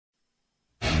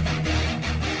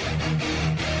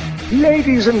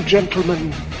Ladies and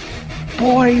gentlemen,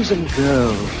 boys and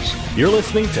girls. You're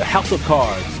listening to House of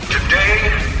Cards.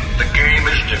 Today, the game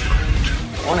is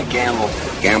different. I want to gamble.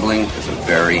 Gambling is a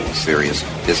very serious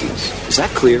business. Is that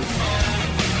clear?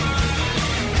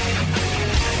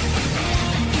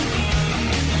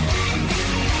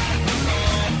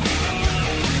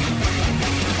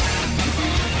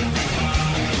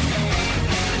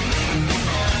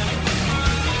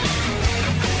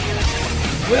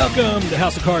 Welcome to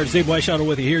House of Cards. Dave Weishaupt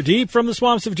with you here, deep from the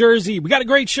swamps of Jersey. We got a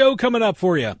great show coming up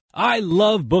for you. I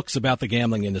love books about the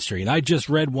gambling industry, and I just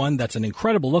read one that's an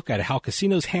incredible look at how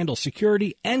casinos handle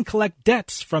security and collect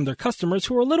debts from their customers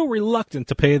who are a little reluctant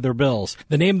to pay their bills.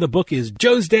 The name of the book is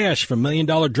Joe's Dash, From $1 Million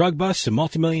Drug Busts to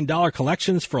Multi-Million-Dollar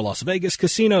Collections for Las Vegas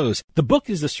Casinos. The book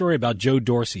is the story about Joe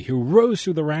Dorsey, who rose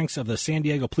through the ranks of the San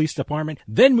Diego Police Department,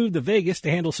 then moved to Vegas to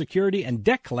handle security and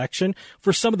debt collection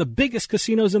for some of the biggest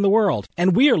casinos in the world.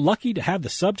 And we are lucky to have the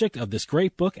subject of this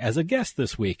great book as a guest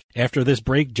this week. After this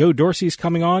break, Joe Dorsey's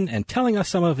coming on and telling us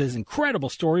some of his incredible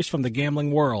stories from the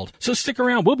gambling world. So stick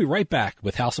around. We'll be right back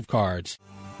with House of Cards.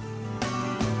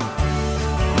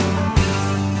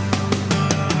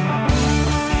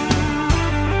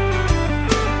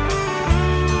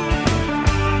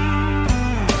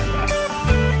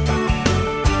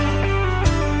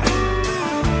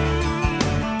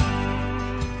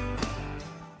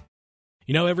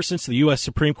 You know, ever since the U.S.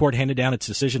 Supreme Court handed down its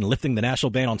decision lifting the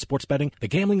national ban on sports betting, the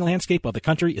gambling landscape of the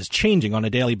country is changing on a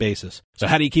daily basis. So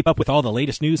how do you keep up with all the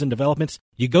latest news and developments?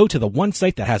 You go to the one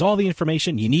site that has all the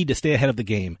information you need to stay ahead of the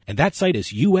game, and that site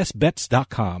is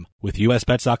usbets.com. With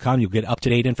usbets.com, you'll get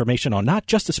up-to-date information on not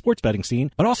just the sports betting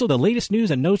scene, but also the latest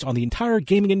news and notes on the entire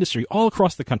gaming industry all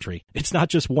across the country. It's not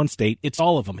just one state, it's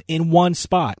all of them in one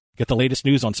spot. Get the latest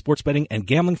news on sports betting and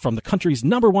gambling from the country's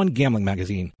 #1 gambling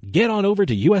magazine. Get on over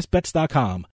to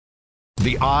usbets.com.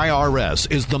 The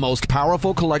IRS is the most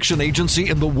powerful collection agency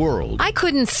in the world. I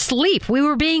couldn't sleep. We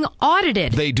were being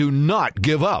audited. They do not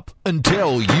give up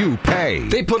until you pay.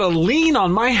 They put a lien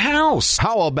on my house.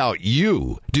 How about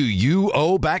you? Do you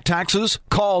owe back taxes?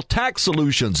 Call Tax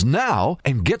Solutions now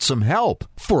and get some help.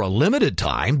 For a limited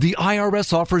time, the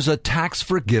IRS offers a tax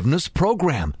forgiveness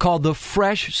program called the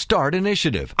Fresh Start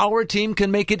Initiative. Our team can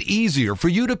make it easier for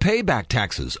you to pay back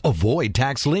taxes, avoid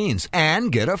tax liens,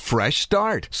 and get a fresh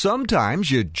start. Sometimes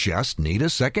you just need a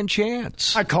second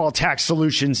chance. I call Tax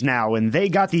Solutions now, and they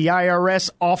got the IRS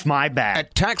off my back.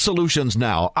 At Tax Solutions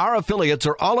Now, our affiliates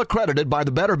are all accredited by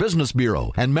the Better Business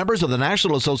Bureau and members of the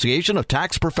National Association of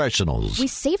Tax Professionals. We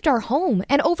saved our home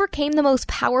and overcame the most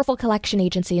powerful collection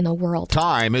agency in the world.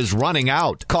 Time is running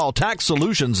out. Call Tax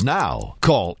Solutions now.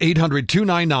 Call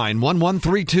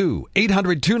 800-299-1132.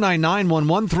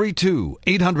 800-299-1132.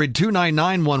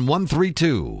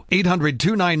 800-299-1132.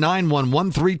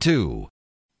 800-299-1132.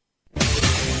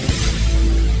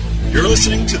 You're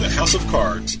listening to the House of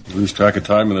Cards. You lose track of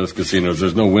time in those casinos.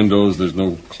 There's no windows, there's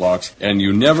no clocks, and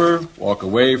you never walk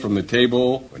away from the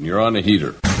table when you're on a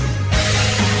heater.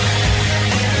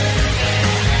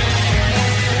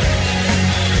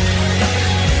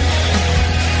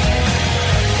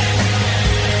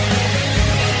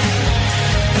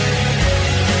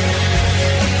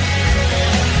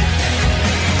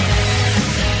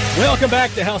 Welcome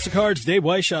back to House of Cards. Dave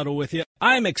Weishaupt with you.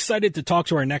 I'm excited to talk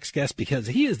to our next guest because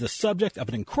he is the subject of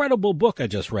an incredible book I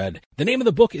just read. The name of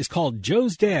the book is called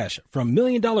Joe's Dash, From $1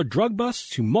 Million Drug Busts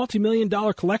to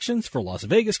Multi-Million-Dollar Collections for Las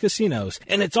Vegas Casinos.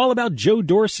 And it's all about Joe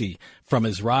Dorsey, from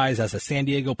his rise as a San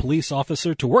Diego police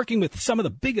officer to working with some of the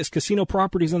biggest casino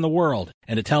properties in the world.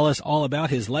 And to tell us all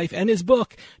about his life and his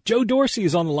book, Joe Dorsey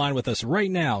is on the line with us right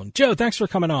now. Joe, thanks for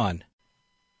coming on.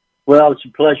 Well, it's a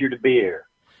pleasure to be here.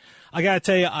 I got to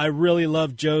tell you, I really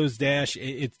love Joe's Dash.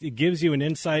 It gives you an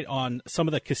insight on some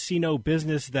of the casino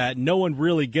business that no one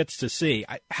really gets to see.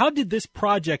 How did this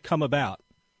project come about?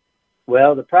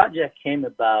 Well, the project came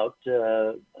about,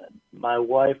 my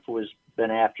wife was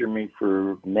been after me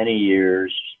for many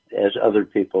years, as other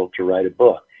people, to write a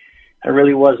book. I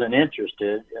really wasn't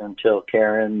interested until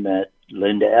Karen met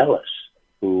Linda Ellis,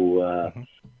 who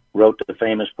wrote the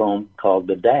famous poem called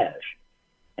The Dash.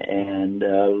 And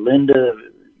Linda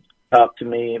talked to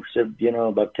me and said,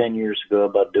 about 10 years ago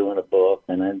about doing a book.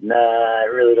 And I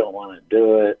really don't want to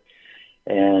do it.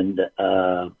 And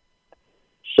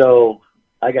so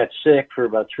I got sick for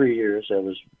about 3 years. I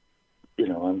was,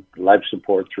 on life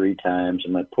support 3 times.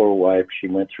 And my poor wife, she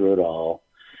went through it all.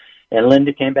 And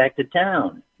Linda came back to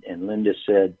town. And Linda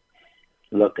said,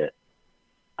 look,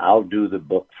 I'll do the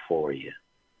book for you.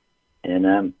 And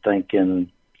I'm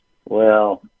thinking,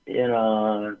 well,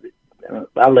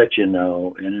 I'll let you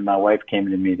know. And then my wife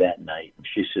came to me that night. And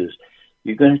she says,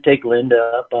 you going to take Linda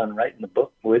up on writing the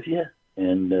book with you?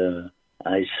 And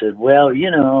I said, well,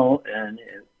 and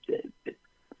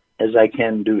as I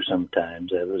can do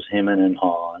sometimes, I was hemming and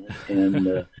hawing.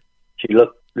 And she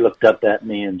looked up at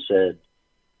me and said,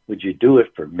 would you do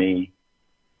it for me?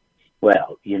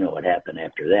 Well, you know what happened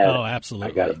after that. Oh,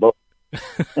 absolutely. I got a book.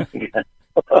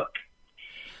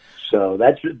 So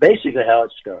that's basically how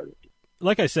it started.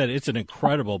 Like I said, it's an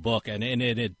incredible book, and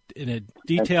it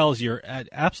details your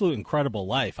absolute incredible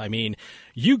life. I mean,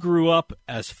 you grew up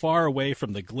as far away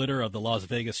from the glitter of the Las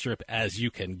Vegas Strip as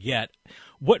you can get.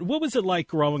 What was it like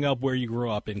growing up where you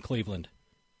grew up in Cleveland?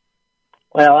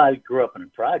 Well, I grew up in the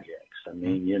projects. I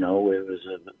mean, it was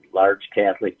a large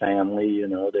Catholic family.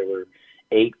 There were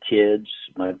 8 kids,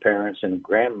 my parents and a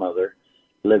grandmother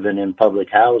living in public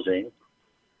housing,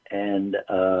 and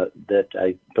that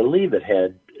I believe it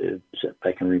had, if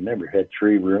I can remember, had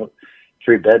 3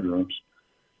 bedrooms.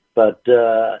 But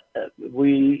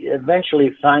we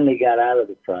eventually finally got out of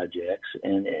the projects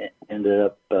and ended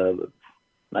up,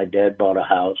 my dad bought a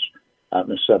house out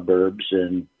in the suburbs,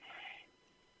 and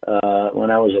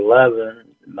when I was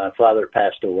 11, my father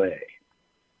passed away,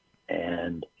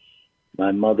 and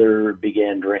my mother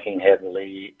began drinking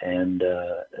heavily, and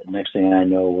next thing I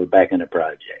know, we're back in the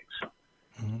projects.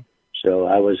 Mm-hmm. So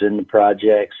I was in the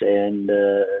projects, and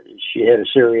she had a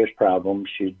serious problem.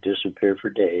 She'd disappear for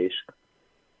days,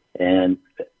 and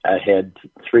I had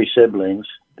 3 siblings,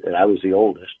 and I was the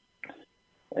oldest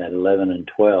at 11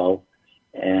 and 12,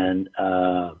 and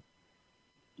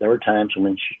there were times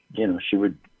when she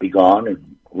would be gone,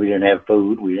 and we didn't have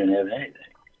food, we didn't have anything.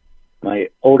 My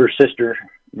older sister,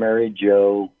 Mary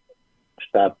Jo,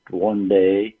 stopped one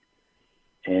day,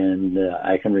 and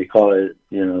I can recall it,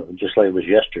 just like it was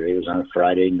yesterday. It was on a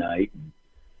Friday night.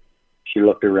 She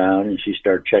looked around, and she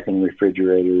started checking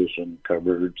refrigerators and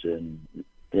cupboards, and,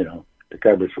 the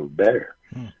cupboards were bare.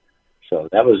 So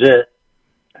that was it.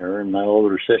 Her and my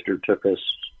older sister took us,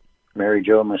 Mary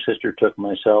Jo, my sister, took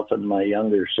myself and my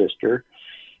younger sister,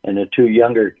 and the 2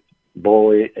 younger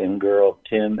boy and girl,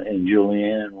 Tim and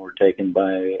Julianne, were taken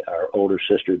by our older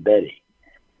sister, Betty.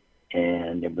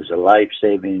 And it was a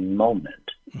life-saving moment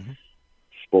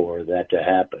for that to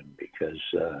happen, because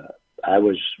I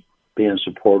was being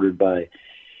supported by,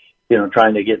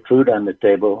 trying to get food on the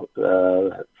table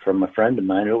from a friend of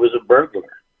mine who was a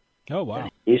burglar. Oh, wow.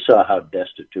 And he saw how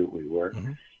destitute we were.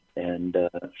 Mm-hmm. And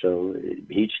so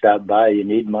he'd stop by, you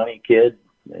need money, kid?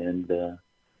 And, of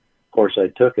course, I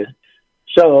took it.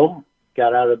 So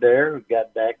got out of there,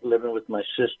 got back living with my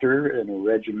sister in a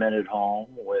regimented home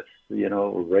with,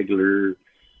 regular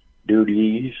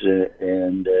duties.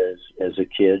 And as a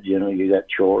kid, you got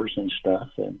chores and stuff.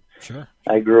 And sure.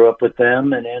 I grew up with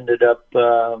them and ended up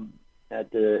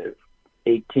at the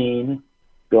 18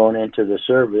 going into the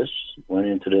service, went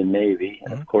into the Navy.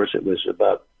 And, of course, it was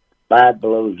about 5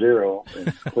 below zero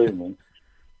in Cleveland.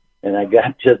 And I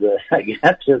got to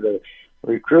the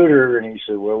recruiter, and he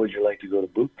said, "Where would you like to go to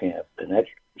boot camp?" And that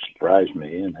surprised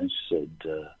me. And I said,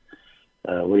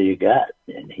 "What do you got?"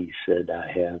 And he said,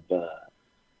 "I have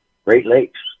Great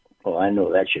Lakes." Well, I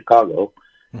know that's Chicago.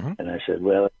 Mm-hmm. And I said,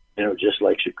 "Well, just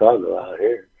like Chicago out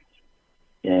here."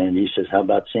 And he says, "How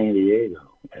about San Diego?"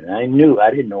 And I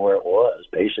didn't know where it was,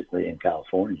 basically in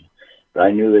California, but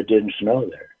I knew it didn't snow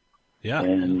there. Yeah.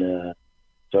 And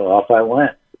so off I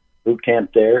went. Boot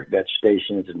camp there, got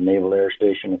stationed at the Naval Air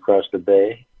Station across the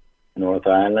bay, North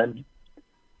Island,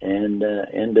 and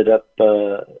ended up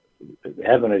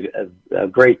having a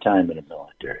great time in the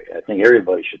military. I think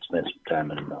everybody should spend some time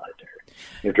in the military.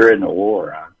 If there isn't a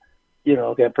war on,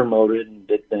 got promoted and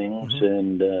did things,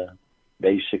 and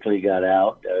basically got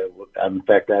out. In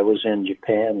fact, I was in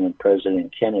Japan when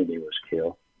President Kennedy was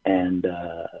killed, and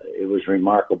it was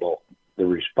remarkable, the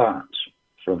response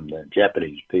from the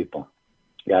Japanese people.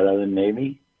 Got out of the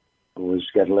Navy,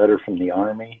 got a letter from the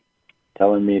Army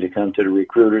telling me to come to the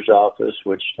recruiter's office,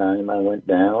 which time I went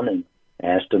down and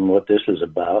asked him what this is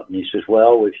about. And he says,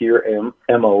 "Well, with your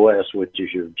MOS, which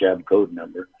is your job code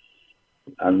number,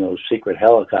 on those secret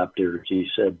helicopters," he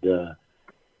said,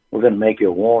 "we're going to make you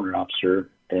a warrant officer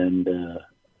and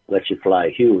let you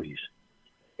fly Hueys."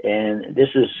 And this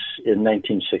is in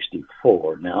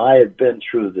 1964. Now, I had been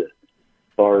through the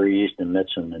Far East and met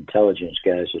some intelligence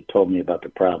guys that told me about the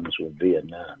problems with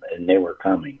Vietnam, and they were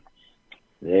coming.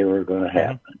 They were going to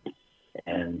happen.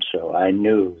 And so I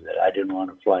knew that I didn't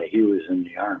want to fly Hueys in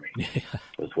the Army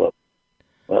with what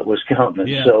was coming.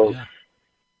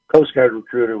 Coast Guard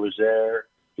recruiter was there.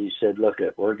 He said, "Look,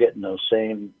 we're getting those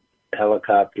same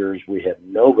helicopters. We have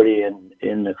nobody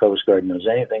in the Coast Guard knows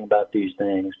anything about these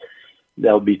things.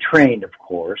 They'll be trained, of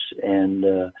course,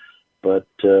 and but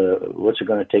what's it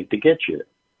going to take to get you?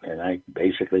 And I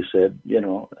basically said,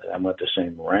 I want the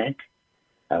same rank.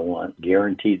 I want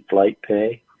guaranteed flight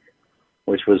pay,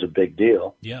 which was a big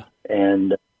deal. Yeah.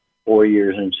 And 4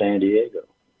 years in San Diego.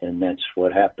 And that's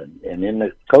what happened. And in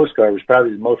the Coast Guard was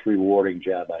probably the most rewarding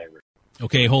job I ever had.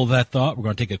 Okay, hold that thought. We're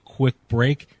going to take a quick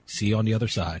break. See you on the other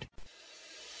side.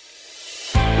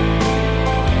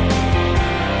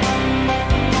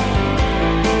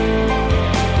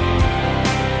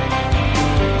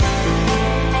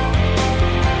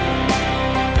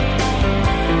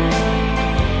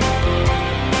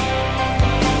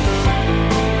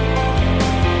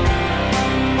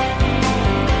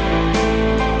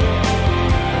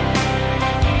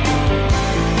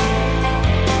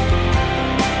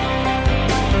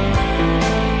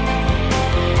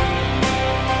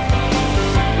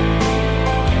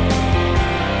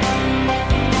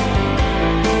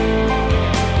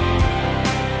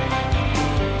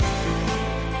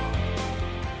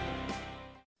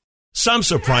 Some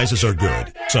surprises are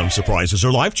good, some surprises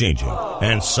are life-changing,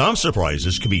 and some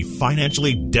surprises can be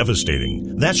financially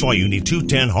devastating. That's why you need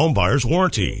 210 Home Buyer's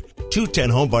Warranty. 210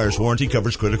 Home Buyer's Warranty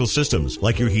covers critical systems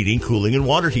like your heating, cooling, and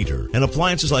water heater, and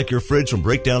appliances like your fridge from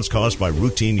breakdowns caused by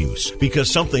routine use. Because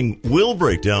something will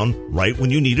break down right when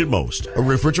you need it most. A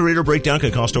refrigerator breakdown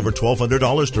can cost over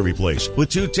 $1,200 to replace, with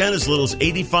 210 as little as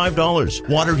 $85.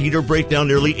 Water heater breakdown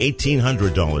nearly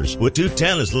 $1,800, with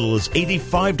 210 as little as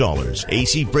 $85.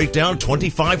 AC breakdown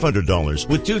 $2,500,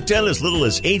 with 210 as little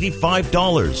as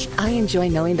 $85. I enjoy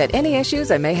knowing that any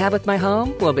issues I may have with my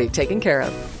home will be taken care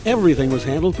of. Everything was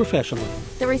handled professionally.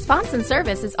 The response and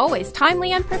service is always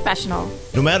timely and professional.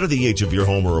 No matter the age of your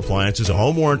home or appliances, a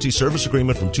home warranty service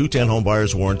agreement from 210 Home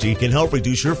Buyer's Warranty can help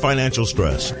reduce your financial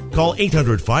stress. Call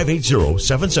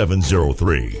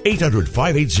 800-580-7703.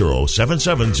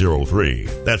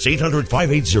 800-580-7703. That's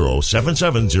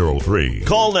 800-580-7703.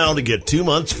 Call now to get 2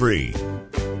 months free.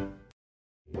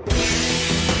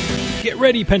 Get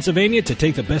ready, Pennsylvania, to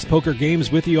take the best poker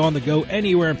games with you on the go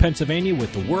anywhere in Pennsylvania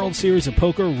with the World Series of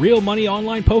Poker Real Money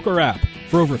Online Poker app.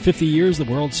 For over 50 years, the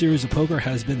World Series of Poker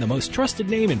has been the most trusted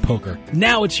name in poker.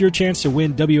 Now it's your chance to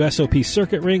win WSOP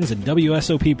circuit rings and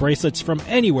WSOP bracelets from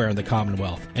anywhere in the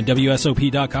Commonwealth. And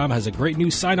WSOP.com has a great new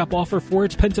sign-up offer for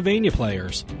its Pennsylvania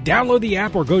players. Download the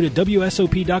app or go to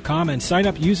WSOP.com and sign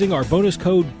up using our bonus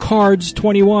code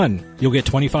CARDS21. You'll get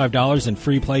 $25 in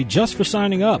free play just for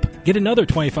signing up. Get another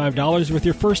 $25 with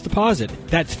your first deposit.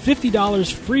 That's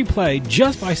 $50 free play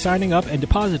just by signing up and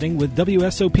depositing with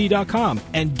WSOP.com.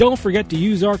 And don't forget to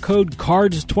use our code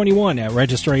CARDS21 at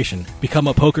registration. Become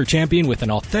a poker champion with an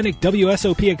authentic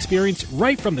WSOP experience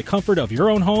right from the comfort of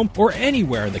your own home or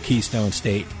anywhere in the Keystone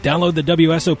State. Download the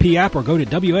WSOP app or go to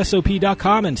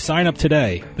WSOP.com and sign up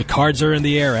today. The cards are in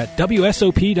the air at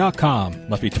WSOP.com.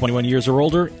 Must be 21 years or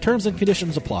older. Terms and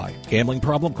conditions apply. Gambling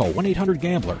problem? Call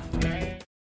 1-800-GAMBLER.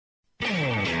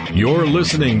 You're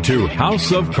listening to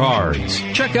House of Cards.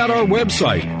 Check out our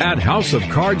website at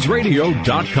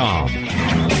houseofcardsradio.com.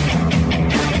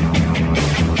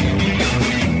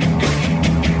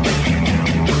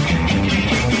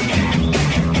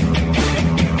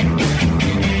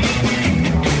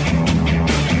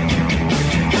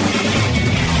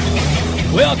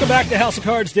 Welcome back to House of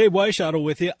Cards. Dave Weishottle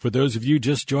with you. For those of you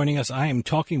just joining us, I am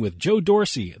talking with Joe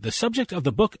Dorsey, the subject of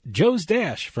the book Joe's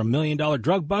Dash, From $1 Million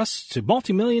Drug Busts to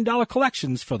Multi-Million-Dollar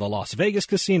Collections for the Las Vegas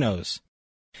Casinos.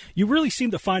 You really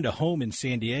seem to find a home in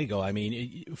San Diego. I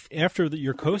mean, after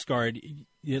your Coast Guard,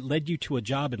 it led you to a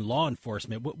job in law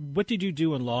enforcement. What did you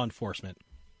do in law enforcement?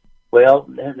 Well,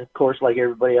 and of course, like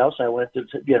everybody else, I went to,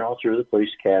 through the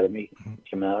police academy,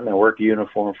 came out, and I worked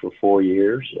uniform for 4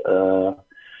 years.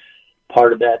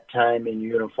 Part of that time in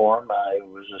uniform, I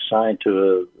was assigned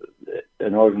to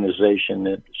an organization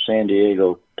that San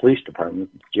Diego Police Department,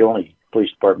 the only police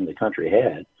department the country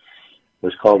had,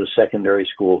 was called a Secondary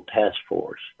School Task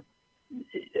Force.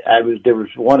 There was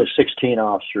one of 16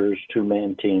 officers,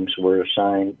 2-man teams were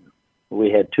assigned.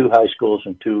 We had 2 high schools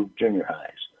and 2 junior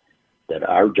highs. That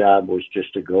our job was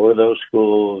just to go to those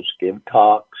schools, give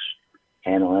talks,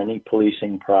 handle any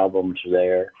policing problems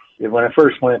there. When I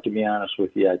first went, to be honest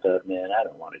with you, I thought, man, I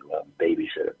don't want to go out and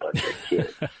babysit a bunch of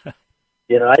kids. I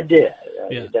did.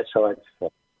 Yeah. That's how I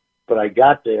felt. But I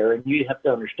got there, and you have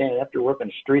to understand, after working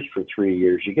the streets for 3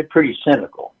 years, you get pretty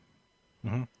cynical.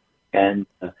 Mm-hmm.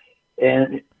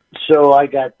 And so I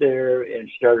got there and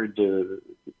started to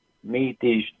meet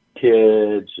these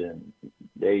kids, and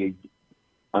they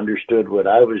understood what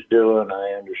I was doing.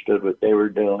 I understood what they were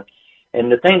doing. And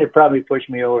the thing that probably pushed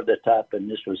me over the top, and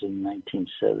this was in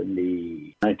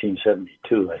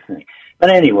 1972, I think.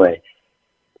 But anyway,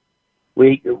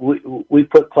 we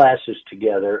put classes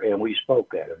together and we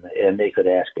spoke at them, and they could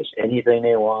ask us anything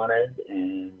they wanted,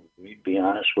 and we'd be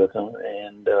honest with them.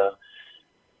 And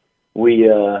we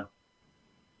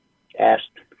asked,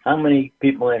 how many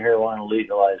people in here want to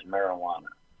legalize marijuana?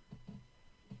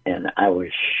 And I was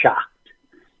shocked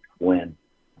when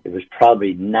it was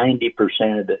probably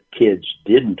 90% of the kids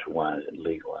didn't want it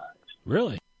legalized.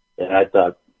 Really? And I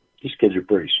thought, these kids are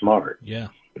pretty smart. Yeah.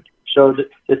 So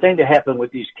the thing that happened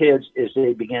with these kids is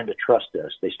they began to trust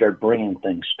us. They started bringing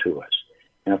things to us.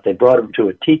 And if they brought them to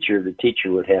a teacher, the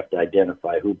teacher would have to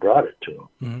identify who brought it to them.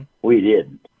 Mm-hmm. We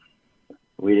didn't.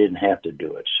 We didn't have to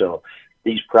do it. So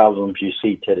these problems you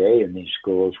see today in these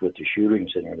schools with the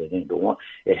shootings and everything,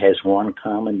 it has one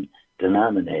common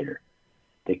denominator.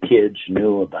 The kids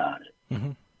knew about it.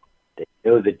 Mm-hmm. They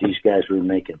knew that these guys were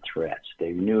making threats.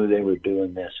 They knew they were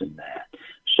doing this and that.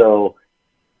 So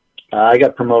I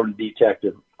got promoted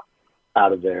detective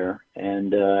out of there,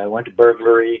 and I went to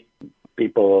burglary,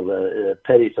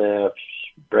 petty thefts,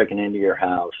 breaking into your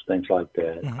house, things like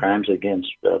that, mm-hmm. crimes against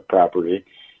property.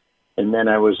 And then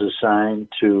I was assigned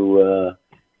to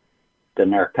the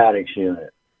narcotics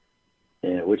unit,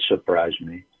 which surprised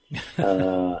me.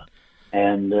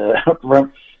 And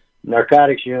from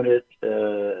narcotics unit,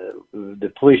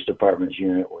 the police department's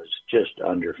unit was just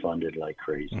underfunded like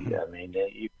crazy. Mm-hmm. I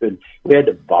mean, we had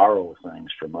to borrow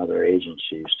things from other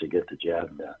agencies to get the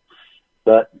job done.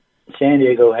 But San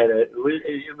Diego it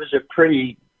was a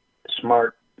pretty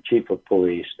smart chief of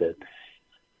police that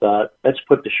thought, let's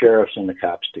put the sheriffs and the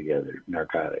cops together,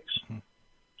 narcotics. Mm-hmm.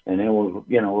 And then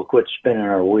we'll quit spinning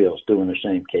our wheels doing the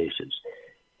same cases.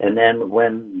 And then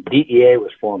when DEA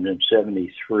was formed in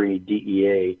 1973,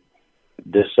 DEA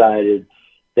decided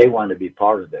they wanted to be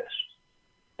part of this,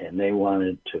 and they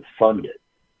wanted to fund it,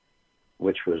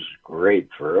 which was great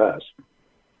for us,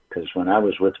 because when I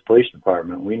was with the police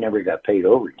department, we never got paid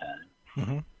overtime.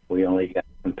 Mm-hmm. We only got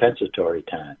compensatory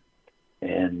time.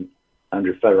 And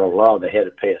under federal law, they had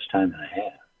to pay us time and a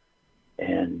half.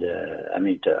 And,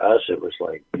 to us, it was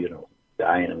like,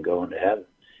 dying and going to heaven.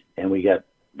 And we got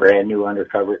brand new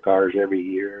undercover cars every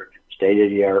year,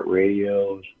 state-of-the-art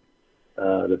radios,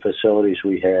 the facilities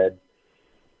we had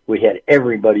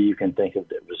everybody you can think of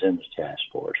that was in the task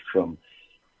force, from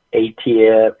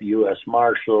ATF, U.S.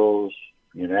 Marshals,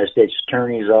 United States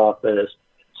Attorney's Office,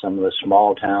 some of the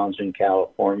small towns in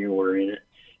California were in it,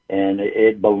 and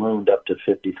it ballooned up to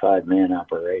 55-man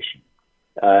operation.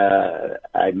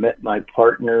 I met my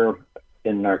partner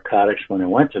in narcotics when I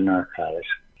went to narcotics.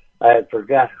 I had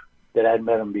forgot that I'd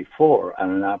met him before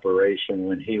on an operation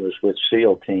when he was with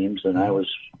SEAL teams and I was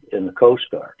in the Coast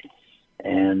Guard.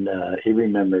 And he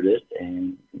remembered it,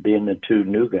 and being the two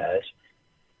new guys,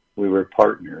 we were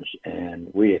partners, and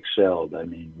we excelled. I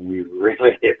mean, we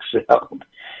really excelled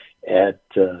at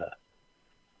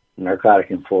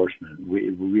narcotic enforcement.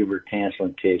 We were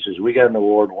canceling cases. We got an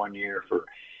award one year for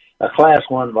a Class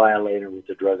 1 violator with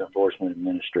the Drug Enforcement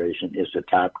Administration is the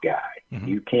top guy. Mm-hmm.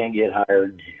 You can't get higher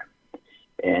than him.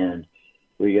 And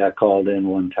we got called in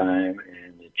one time,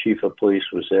 and the chief of police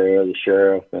was there, the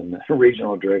sheriff, and the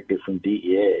regional director from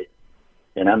DEA.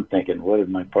 And I'm thinking, what did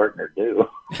my partner do?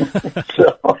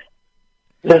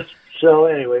 So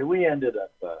anyway, we ended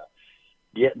up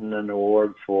getting an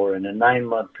award for, in a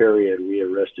 9-month period, we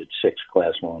arrested 6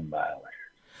 Class 1 violators.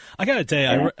 I got to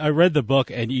tell you, I read the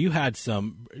book, and you had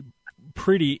some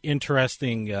pretty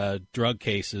interesting drug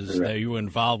cases that you were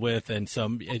involved with, and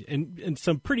some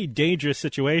pretty dangerous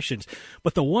situations.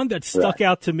 But the one that stuck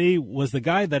out to me was the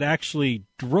guy that actually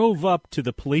drove up to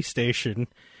the police station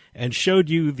and showed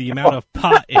you the amount of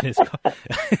pot in his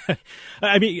car.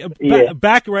 I mean,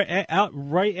 back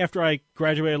right after I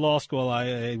graduated law school,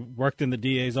 I worked in the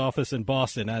DA's office in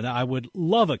Boston, and I would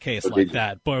love a case like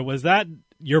that. But was that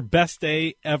your best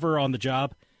day ever on the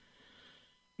job?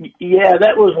 Yeah,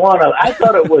 that was one of. I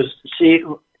thought it was. See,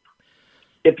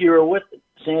 if you were with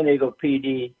San Diego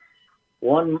PD,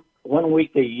 one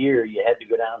week a year, you had to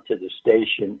go down to the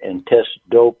station and test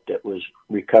dope that was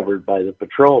recovered by the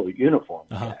patrol uniform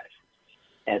guys,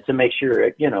 and to make sure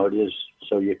it is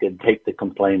so you could take the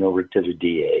complaint over to the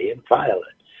DA and file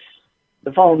it.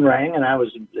 The phone rang, and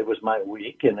it was my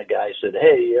week, and the guy said,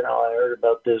 "Hey, I heard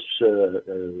about this.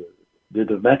 Do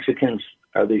the Mexicans,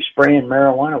 are they spraying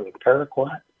marijuana with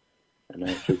paraquat?" And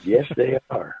I said, "Yes, they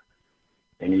are."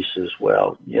 And he says,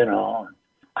 "Well,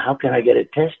 how can I get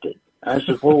it tested?" I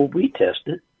said, "Well, we test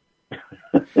it."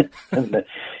 and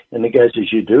the guy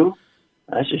says, "You do?"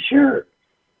 I said, "Sure."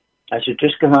 I said,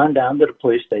 "Just come on down to the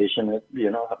police station at,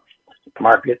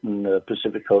 Market and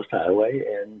Pacific Coast Highway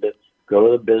and go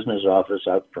to the business office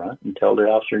out front and tell the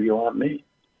officer you want me."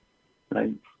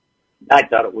 And I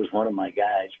thought it was one of my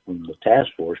guys from the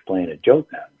task force playing a joke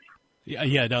on me.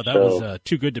 Yeah, no, that was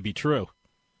too good to be true.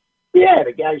 Yeah,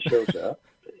 the guy shows up,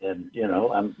 and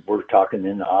we're talking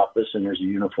in the office, and there's a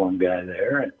uniformed guy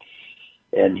there,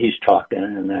 and he's talking,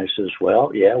 and I says,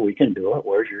 "Well, yeah, we can do it.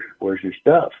 Where's your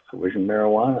stuff? Where's your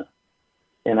marijuana?"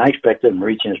 And I expected him to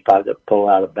reach in his pocket to pull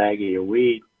out a baggie of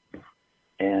weed,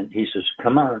 and he says,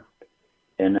 "Come on."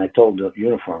 And I told the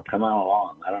uniform, "Come on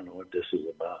along. I don't know what this is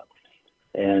about."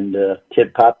 And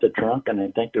kid popped the trunk, and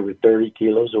I think there were 30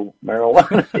 kilos of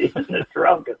marijuana in the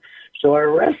trunk. So I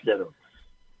arrested him.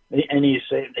 And he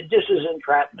said, "This is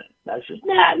entrapment." I said,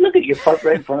 "Nah, look at you, parked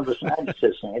right in front of the sign that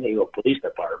says San Diego Police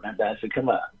Department." I said, "Come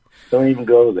on, don't even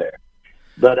go there."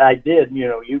 But I did,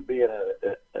 you being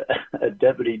a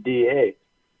deputy DA,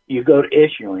 you go to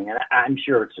issuing, and I'm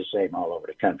sure it's the same all over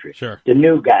the country. Sure. The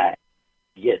new guy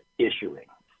get issuing.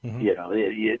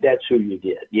 Mm-hmm. That's who you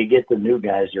get. You get the new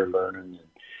guys you're learning.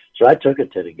 So I took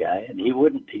it to the guy, and he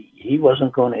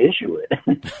wasn't going to issue it.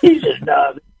 He said,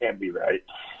 "No, this can't be right."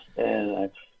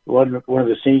 And one of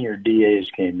the senior DAs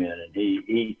came in, and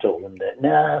he told him that,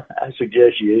 "Nah, I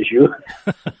suggest you issue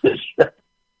it."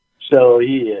 So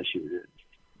he issued it.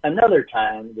 Another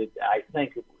time that I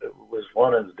think was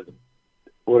one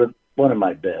of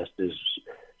my best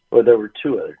there were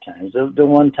two other times. The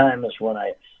one time is when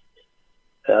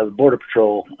the Border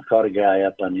Patrol caught a guy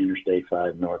up on Interstate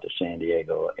 5 north of San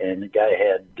Diego, and the guy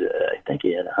had, I think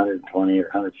he had 120 or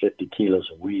 150 kilos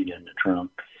of weed in the trunk.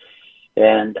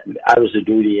 And I was a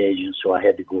duty agent, so I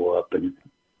had to go up and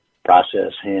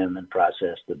process him and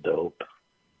process the dope.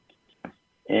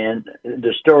 And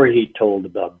the story he told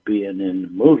about being in the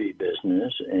movie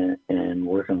business and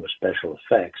working with special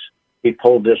effects, he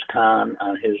pulled this con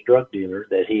on his drug dealer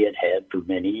that he had for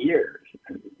many years.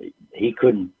 He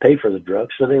couldn't pay for the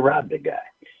drugs, so they robbed the guy.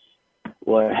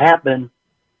 What happened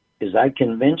is I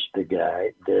convinced the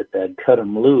guy that I'd cut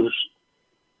him loose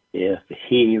if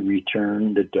he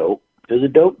returned the dope to the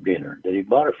dope dealer that he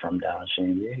bought it from down in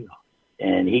San Diego.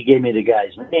 And he gave me the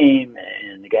guy's name,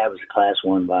 and the guy was a Class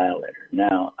 1 violator.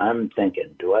 Now, I'm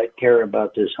thinking, do I care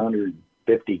about this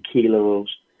 150 kilos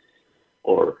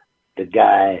or the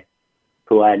guy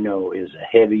who I know is a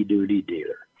heavy-duty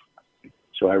dealer?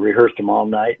 So I rehearsed him all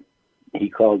night. He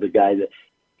called the guy that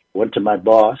went to my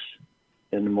boss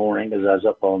in the morning because I was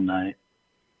up all night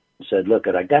and said, "Look,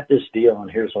 I got this deal,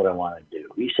 and here's what I want to do."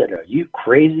 He said, "Are you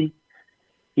crazy?"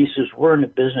 He says, "We're in the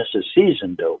business of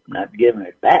seizing dope, not giving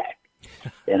it back."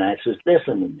 And I says,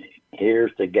 "Listen to me.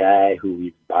 Here's the guy who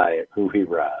he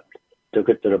robbed." Took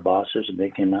it to the bosses, and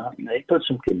they came out, and they put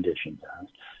some conditions on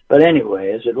it. But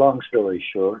anyway, as a long story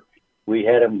short, we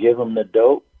had him give him the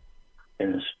dope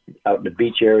out in the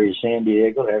beach area of San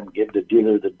Diego, had him give the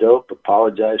dealer the dope,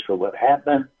 apologize for what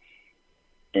happened,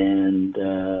 and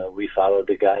we followed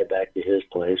the guy back to his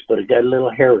place. But it got a little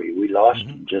hairy. We lost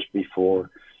him just before.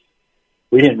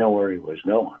 We didn't know where he was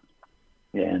going.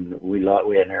 And we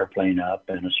had an airplane up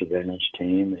and a surveillance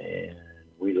team, and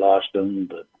we lost him.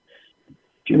 But a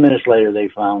few minutes later, they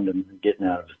found him getting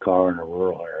out of the car in a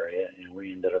rural area, and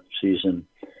we ended up seizing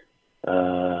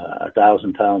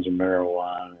 1,000 pounds of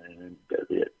marijuana and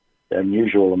an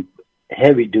unusual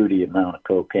heavy-duty amount of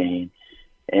cocaine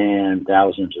and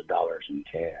thousands of dollars in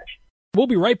cash. We'll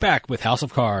be right back with House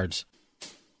of Cards.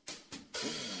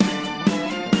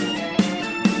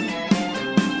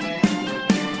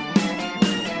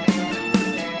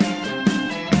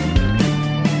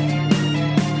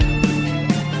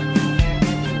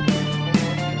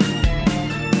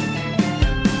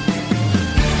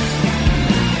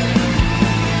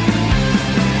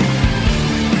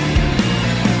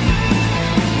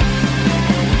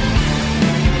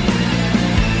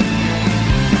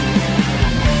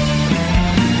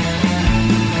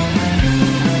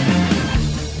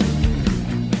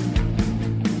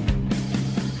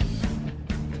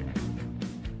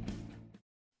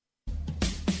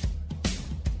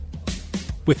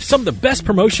 With some of the best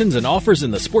promotions and offers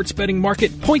in the sports betting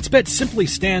market, PointsBet simply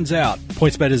stands out.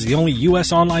 PointsBet is the only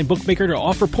U.S. online bookmaker to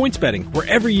offer points betting, where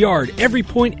every yard, every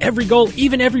point, every goal,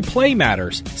 even every play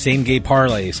matters. Same-game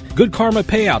parlays, good karma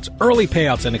payouts, early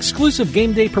payouts, and exclusive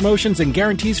game day promotions and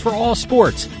guarantees for all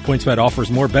sports. PointsBet offers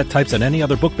more bet types than any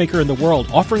other bookmaker in the world,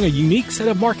 offering a unique set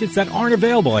of markets that aren't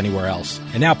available anywhere else.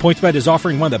 And now PointsBet is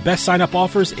offering one of the best sign-up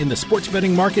offers in the sports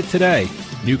betting market today.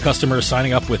 New customers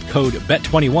signing up with code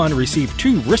BET21 receive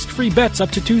 2 risk-free bets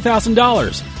up to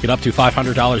 $2,000. Get up to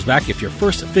 $500 back if your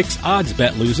first fixed odds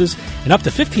bet loses, and up to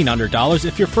 $1,500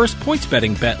 if your first points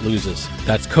betting bet loses.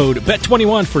 That's code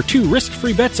BET21 for 2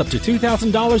 risk-free bets up to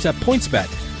 $2,000 at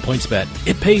PointsBet. PointsBet.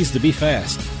 It pays to be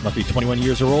fast. Must be 21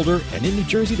 years or older and in New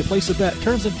Jersey to place a bet.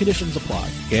 Terms and conditions apply.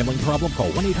 Gambling problem? Call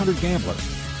 1-800-GAMBLER.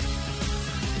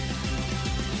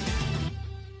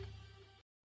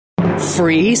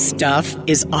 Free stuff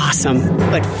is awesome,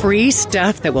 but free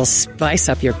stuff that will spice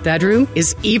up your bedroom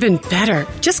is even better.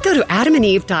 Just go to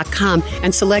adamandeve.com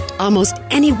and select almost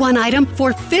any one item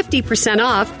for 50%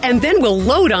 off, and then we'll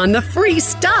load on the free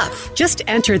stuff. Just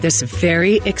enter this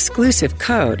very exclusive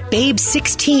code,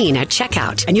 BABE16 at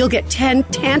checkout, and you'll get 10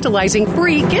 tantalizing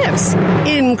free gifts,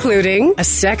 including a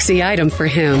sexy item for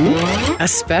him, a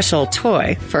special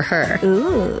toy for her,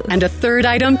 and a third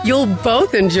item you'll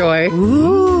both enjoy.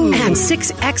 And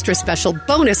 6 extra special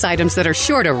bonus items that are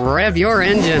sure to rev your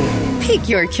engine, pique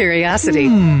your curiosity,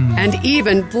 and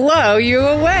even blow you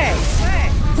away.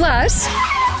 Plus,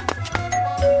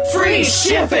 free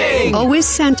shipping! Always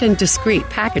sent in discreet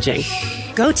packaging.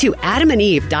 Go to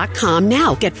adamandeve.com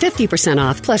now. Get 50%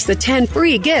 off plus the 10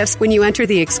 free gifts when you enter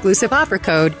the exclusive offer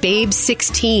code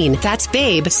BABE16. That's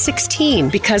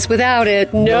BABE16, because without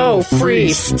it, no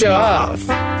free stuff.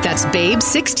 That's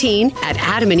BABE16 at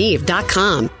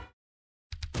adamandeve.com.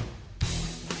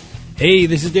 Hey,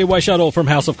 this is Dave Weishuttle from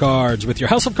House of Cards with your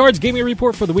House of Cards gaming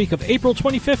report for the week of April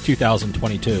 25th,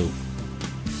 2022.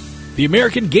 The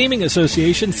American Gaming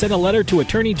Association sent a letter to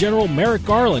Attorney General Merrick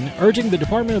Garland urging the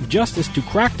Department of Justice to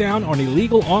crack down on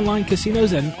illegal online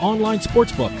casinos and online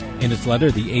sportsbook. In its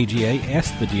letter, the AGA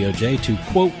asked the DOJ to,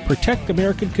 quote, protect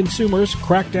American consumers,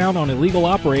 crack down on illegal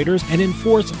operators, and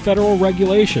enforce federal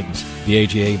regulations. The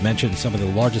AGA mentioned some of the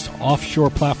largest offshore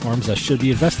platforms that should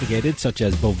be investigated, such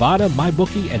as Bovada,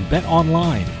 MyBookie, and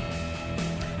BetOnline.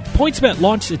 PointsBet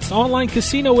launched its online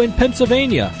casino in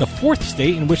Pennsylvania, the 4th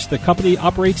state in which the company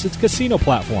operates its casino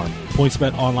platform.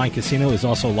 PointsBet Online Casino is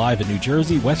also live in New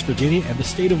Jersey, West Virginia, and the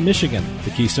state of Michigan.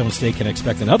 The Keystone State can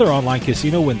expect another online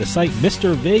casino when the site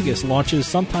Mr. Vegas launches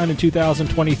sometime in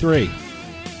 2023.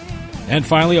 And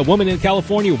finally, a woman in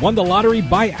California won the lottery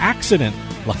by accident.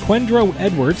 LaQuendra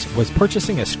Edwards was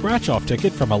purchasing a scratch-off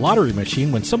ticket from a lottery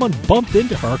machine when someone bumped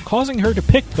into her, causing her to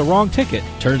pick the wrong ticket.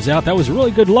 Turns out that was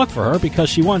really good luck for her because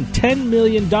she won $10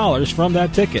 million from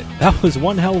that ticket. That was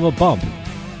one hell of a bump.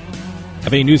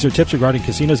 Have any news or tips regarding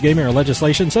casinos, gaming, or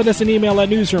legislation? Send us an email at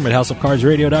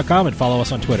newsroom@houseofcardsradio.com and follow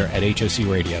us on Twitter at HOC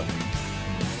Radio.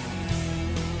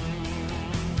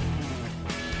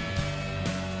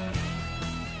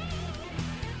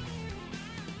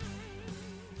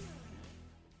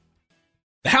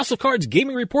 The House of Cards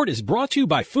Gaming Report is brought to you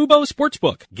by Fubo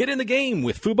Sportsbook. Get in the game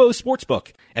with Fubo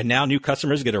Sportsbook. And now new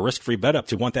customers get a risk-free bet up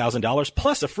to $1,000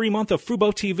 plus a free month of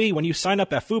Fubo TV when you sign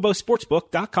up at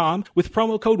FuboSportsbook.com with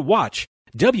promo code WATCH.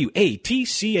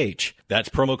 WATCH. That's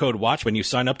promo code WATCH when you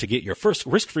sign up to get your first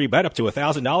risk-free bet up to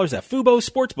 $1,000 at Fubo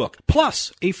Sportsbook,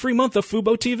 plus a free month of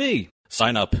Fubo TV.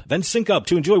 Sign up, then sync up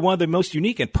to enjoy one of the most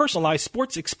unique and personalized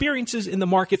sports experiences in the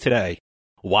market today.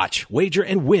 Watch, wager,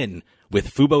 and win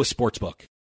with Fubo Sportsbook.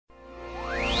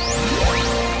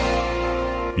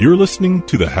 You're listening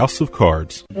to the House of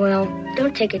Cards. Well,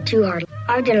 don't take it too hard.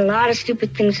 I've done a lot of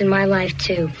stupid things in my life,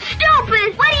 too.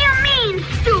 Stupid? What do you mean,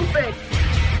 stupid?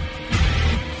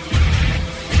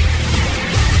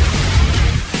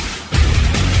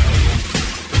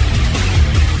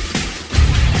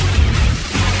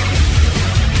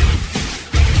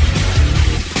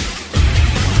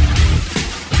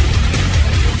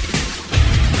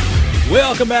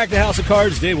 Welcome back to House of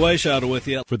Cards. Dave Weishuttle with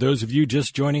you. For those of you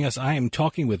just joining us, I am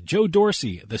talking with Joe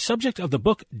Dorsey, the subject of the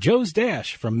book Joe's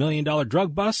Dash, From $1 Million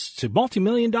Drug Busts to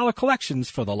Multi-Million-Dollar Collections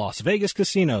for the Las Vegas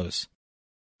Casinos.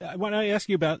 I want to ask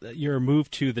you about your move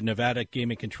to the Nevada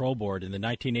Gaming Control Board in the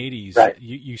 1980s. Right.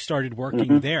 You started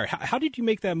working there. How did you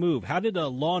make that move? How did a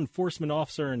law enforcement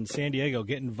officer in San Diego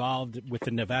get involved with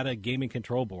the Nevada Gaming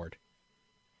Control Board?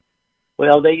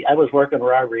 Well, I was working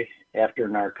robbery after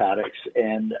narcotics,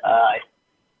 and I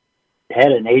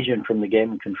had an agent from the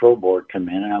Gaming Control Board come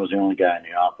in, and I was the only guy in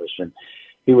the office, and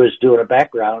he was doing a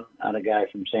background on a guy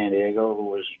from San Diego who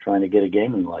was trying to get a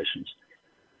gaming license.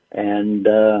 And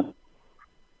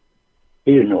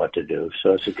he didn't know what to do,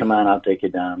 so I said, come on, I'll take you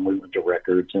down. We went to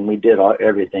records, and we did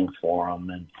everything for him,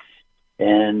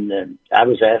 and I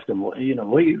was asking, what do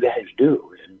you guys do?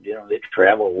 And, they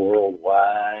travel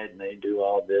worldwide, and they do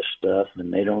all this stuff,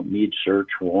 and they don't need search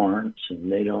warrants,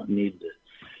 and they don't need to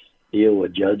deal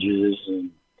with judges.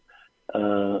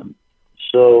 And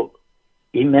so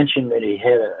he mentioned that he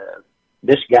had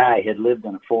this guy had lived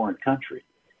in a foreign country.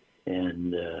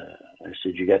 And I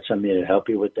said, you got somebody to help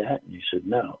you with that? And he said,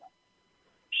 no.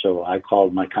 So I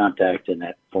called my contact in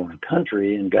that foreign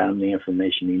country and got him the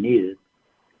information he needed.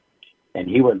 And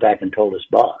he went back and told his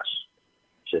boss.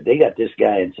 said, they got this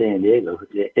guy in San Diego.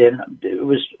 And it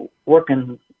was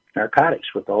working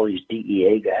narcotics with all these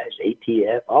DEA guys,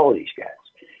 ATF, all these guys.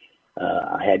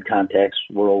 I had contacts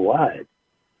worldwide.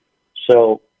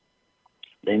 So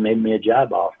they made me a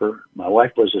job offer. My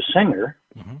wife was a singer,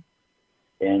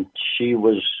 and she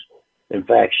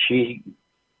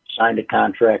signed a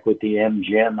contract with the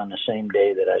MGM on the same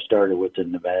day that I started with the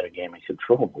Nevada Gaming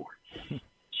Control Board.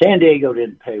 San Diego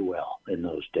didn't pay well in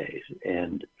those days,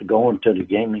 and going to the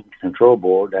Gaming Control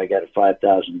Board, I got a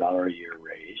 $5,000 a year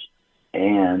raise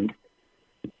and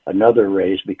another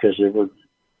raise because there were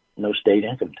no state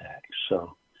income tax.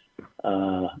 So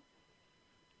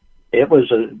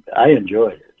I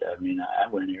enjoyed it. I mean, I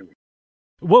went everywhere.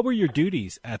 What were your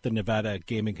duties at the Nevada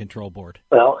Gaming Control Board?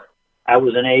 Well, I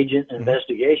was an agent in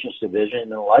investigations division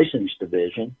and a license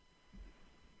division,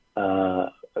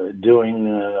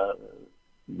 doing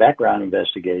background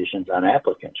investigations on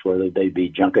applicants, whether they be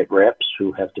junket reps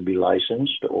who have to be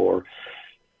licensed or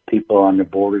people on the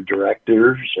board of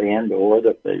directors and or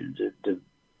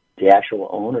the actual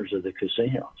owners of the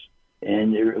casinos.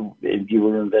 And you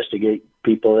would investigate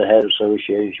people that had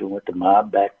association with the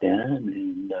mob back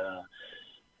then,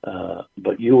 and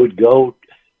but you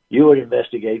would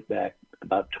investigate back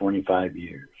about 25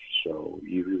 years. So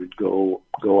you would go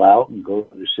out and go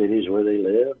to the cities where they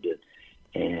lived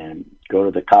and go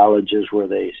to the colleges where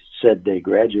they said they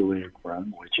graduated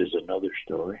from, which is another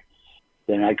story.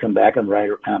 Then I'd come back and write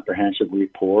a comprehensive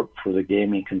report for the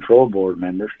Gaming Control Board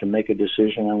members to make a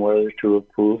decision on whether to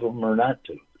approve them or not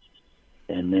to.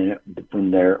 And then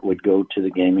from there it would go to the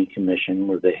Gaming Commission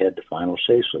where they had the final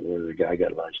say-so whether the guy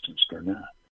got licensed or not.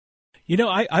 You know,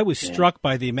 I was struck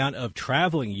by the amount of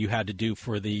traveling you had to do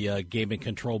for the Gaming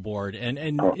Control Board. And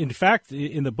in fact,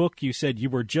 in the book, you said you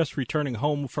were just returning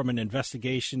home from an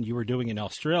investigation you were doing in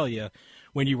Australia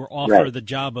when you were offered the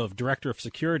job of Director of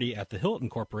Security at the Hilton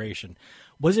Corporation.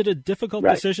 Was it a difficult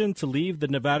decision to leave the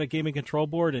Nevada Gaming Control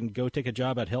Board and go take a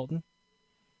job at Hilton?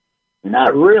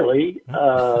 Not really.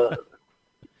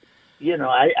 You know,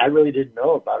 I really didn't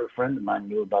know about it. A friend of mine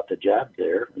knew about the job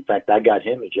there. In fact, I got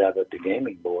him a job at the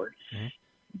gaming board.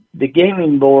 The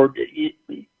gaming board,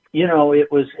 you know,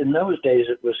 it was, in those days,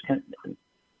 it was,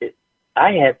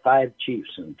 I had 5 chiefs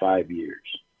in 5 years.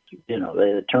 You know,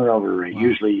 the turnover rate,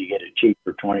 usually you get a chief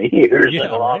for 20 years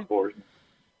in law enforcement.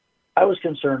 I was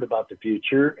concerned about the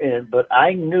future, but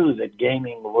I knew that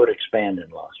gaming would expand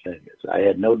in Las Vegas. I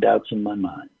had no doubts in my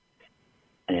mind.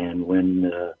 And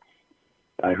when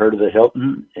I heard of the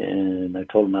Hilton, and I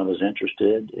told them I was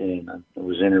interested, and I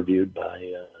was interviewed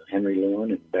by Henry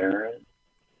Lewin and Barron.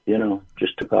 You know,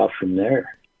 just took off from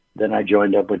there. Then I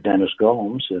joined up with Dennis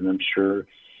Gomes, and I'm sure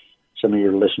some of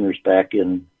your listeners back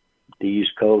in the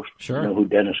East Coast know who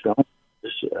Dennis Gomes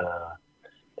is,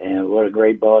 and what a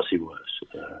great boss he was.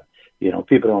 You know,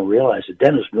 people don't realize that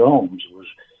Dennis Gomes was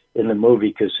in the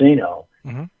movie Casino.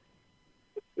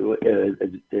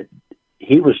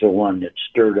 He was the one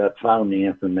that found the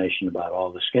information about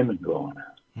all the skimming going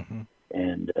on.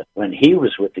 And when he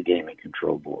was with the Gaming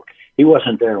Control Board, he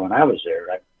wasn't there when I was there.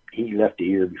 He left a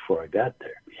year before I got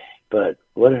there. But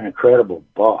what an incredible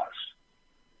boss.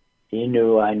 He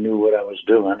knew I knew what I was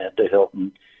doing at the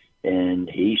Hilton, and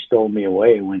he stole me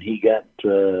away when he got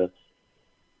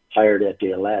hired at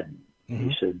the Aladdin.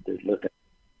 He said, look,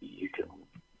 you can,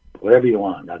 whatever you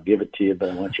want, I'll give it to you, but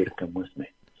I want you to come with me.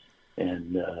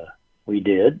 And we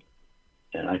did,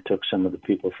 and I took some of the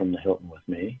people from the Hilton with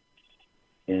me.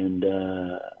 And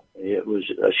it was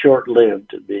a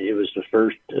short-lived, it was the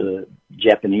first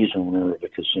Japanese owner of a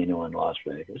casino in Las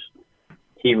Vegas.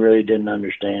 He really didn't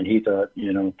understand. He thought,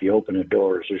 you know, if you open the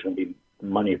doors, there's going to be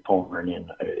money pouring in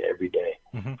every day.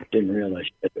 Didn't realize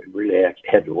you really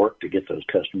had to work to get those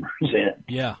customers in.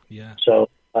 Yeah. So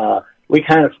we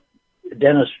kind of,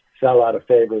 Dennis fell out of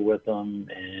favor with them,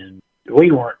 and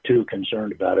we weren't too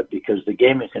concerned about it because the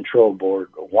Gaming Control Board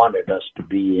wanted us to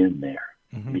be in there.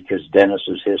 Because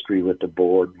Dennis's history with the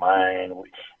board, mine,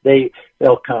 they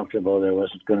felt comfortable there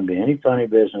wasn't going to be any funny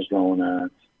business going on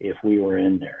if we were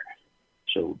in there.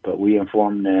 So, but we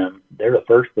informed them. They're the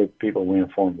first people we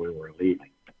informed we were leaving.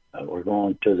 We're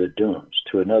going to the Dunes,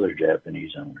 to another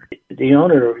Japanese owner. The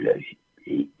owner,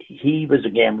 he was a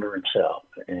gambler himself,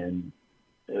 and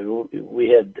we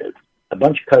had a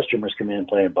bunch of customers come in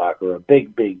playing baccarat,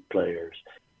 big players.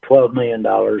 $12 million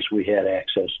we had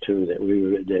access to that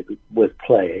with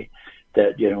play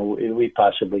that, you know, we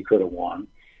possibly could have won.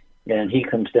 And he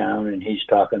comes down and he's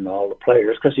talking to all the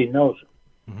players because he knows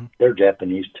them. They're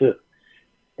Japanese too.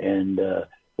 And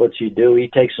what's he do? He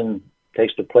takes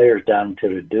the players down to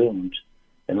the Dunes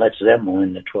and lets them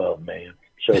win the $12 million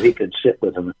so he could sit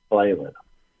with them and play with them.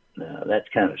 That's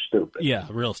kind of stupid. Yeah,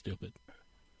 real stupid.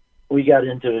 We got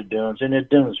into the dunes, and the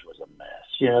dunes was a mess.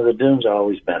 The dunes have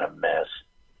always been a mess.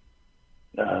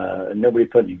 Nobody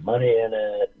put any money in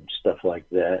it and stuff like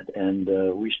that. And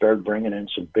we started bringing in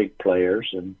some big players,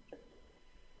 and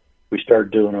we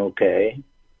started doing okay.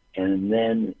 And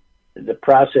then the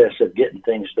process of getting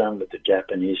things done with the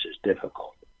Japanese is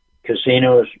difficult.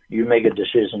 Casinos, you make a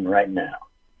decision right now.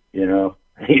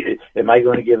 Am I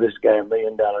going to give this guy $1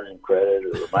 million in credit,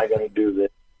 or am I going to do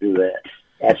this, do that?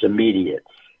 That's immediate.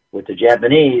 With the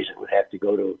Japanese, it would have to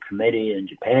go to a committee in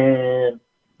Japan.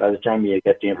 By the time you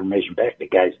get the information back, the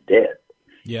guy's dead.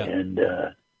 Yeah. And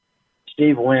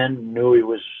Steve Wynn knew he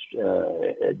was.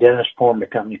 Dennis formed a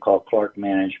company called Clark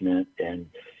Management, and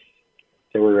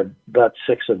there were about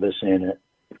 6 of us in it.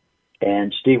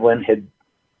 And Steve Wynn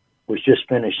was just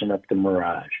finishing up the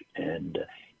Mirage, and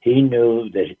he knew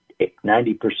that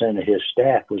 90% of his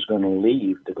staff was going to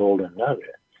leave the Golden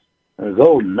Nugget. And the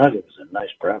Golden Nugget was a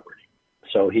nice property.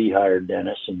 So he hired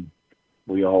Dennis, and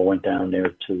we all went down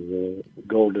there to the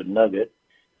Golden Nugget,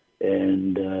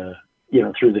 and,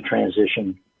 through the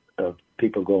transition of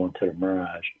people going to the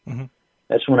Mirage. Mm-hmm.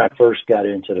 That's when I first got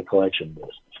into the collection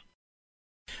business.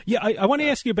 Yeah, I want to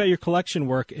ask you about your collection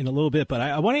work in a little bit, but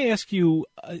I want to ask you,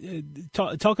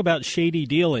 talk about shady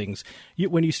dealings.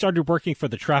 When you started working for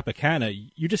the Tropicana,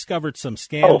 you discovered some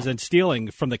scams and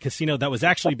stealing from the casino that was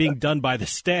actually being done by the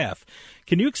staff.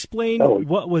 Can you explain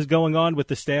what was going on with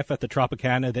the staff at the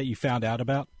Tropicana that you found out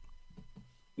about?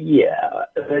 Yeah.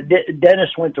 Dennis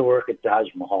went to work at Taj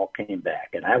Mahal, came back,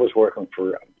 and I was working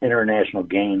for International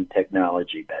Game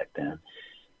Technology back then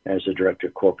as the director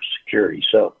of corporate security.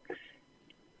 So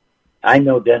I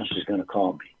know Dennis is going to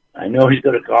call me. I know he's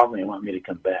going to call me and want me to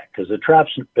come back, because the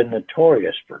Trop's been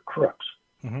notorious for crooks.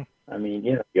 Mm-hmm. I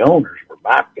mean, the owners were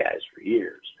mob guys for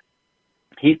years.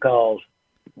 He calls,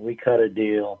 we cut a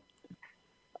deal.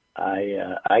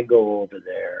 I go over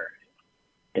there.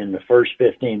 In the first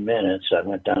 15 minutes, I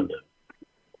went down to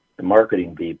the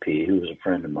marketing VP, who was a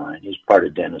friend of mine. He's part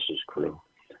of Dennis's crew.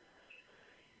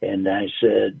 And I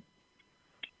said,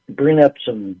 bring up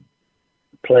some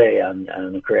play on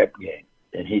the crap game.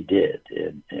 And he did.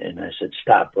 And I said,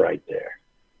 stop right there.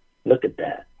 Look at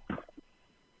that.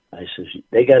 I said,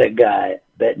 they got a guy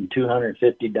betting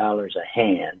 $250 a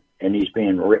hand, and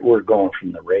we're going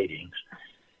from the ratings,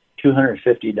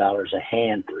 $250 a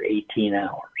hand for 18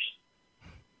 hours.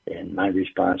 And my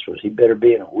response was, he better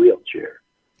be in a wheelchair,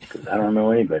 because I don't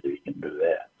know anybody who can do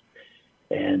that.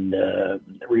 And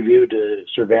reviewed the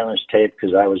surveillance tape,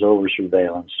 because I was over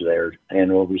surveillance there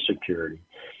and over security,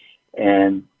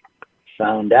 and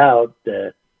found out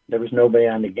that there was nobody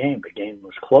on the game. The game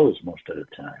was closed most of the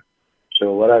time.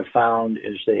 So what I found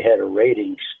is they had a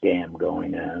rating scam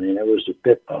going on, and it was the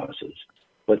pit bosses.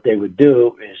 What they would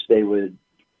do is they would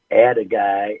add a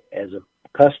guy as a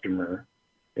customer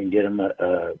and get him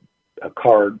a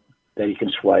card that he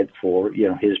can swipe for,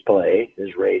 his play,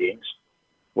 his ratings.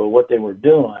 Well, what they were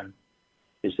doing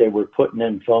is they were putting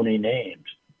in phony names,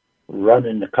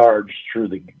 running the cards through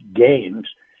the games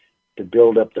to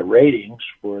build up the ratings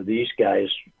for these guys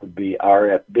would be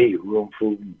RFB, room,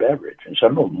 food, and beverage. And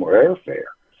some of them were airfare.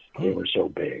 They were so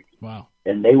big. Wow.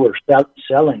 And they were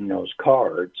selling those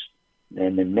cards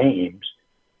and the names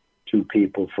to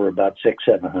people for about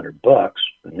 $600-700,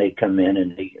 and they come in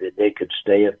and they could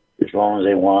stay as long as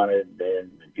they wanted,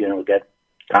 and got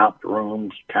comp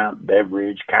rooms, comp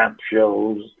beverage, comp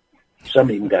shows. Some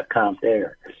even got comp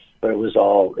air, but it was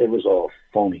all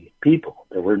phony people.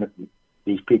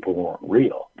 These people weren't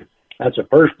real. That's the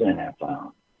first thing I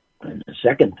found. And the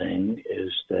second thing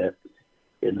is that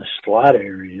in the slot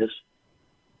areas,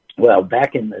 well,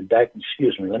 let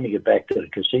me get back to the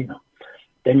casino.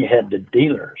 Then you had the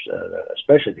dealers,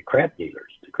 especially the crap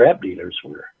dealers. The crap dealers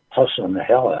were hustling the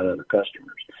hell out of the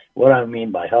customers. What I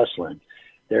mean by hustling,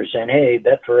 they're saying, hey,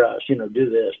 bet for us, do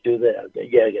this, do that.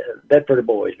 Yeah, bet for the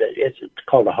boys. It's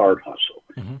called a hard hustle,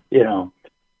 mm-hmm.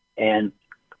 And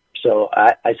so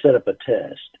I set up a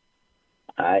test.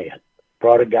 I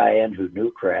brought a guy in who knew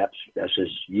craps. I says,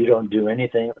 you don't do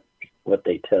anything what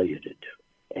they tell you to do.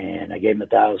 And I gave him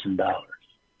 $1,000.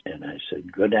 And I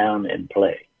said, go down and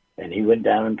play. And he went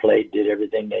down and played, did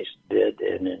everything they did,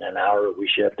 and in an hour we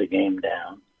shut the game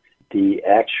down. The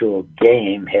actual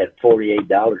game had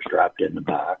 $48 dropped in the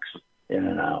box in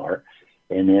an hour,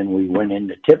 and then we went in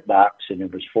the tip box, and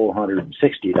it was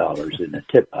 $460 in the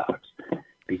tip box,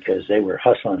 because they were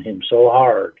hustling him so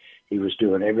hard, he was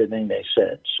doing everything they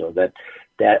said. So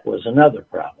that was another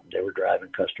problem. They were driving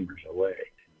customers away.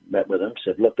 Met with them,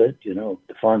 said, look, the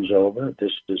fun's over,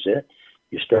 this is it.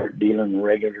 You start dealing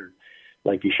regular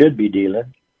like you should be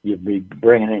dealing, You'll be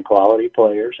bringing in quality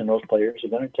players, and those players are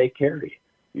going to take care of you.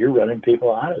 You're running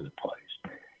people out of the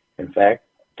place. In fact,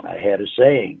 I had a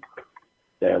saying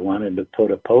that I wanted to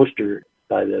put a poster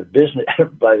by the business,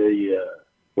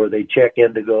 where they check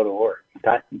in to go to work,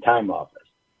 time office.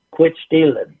 Quit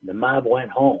stealing. The mob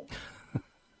went home.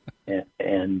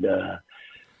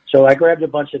 So I grabbed a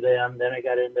bunch of them. Then I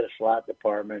got into the slot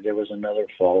department. There was another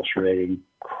false rating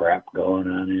crap going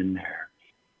on in there.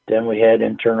 Then we had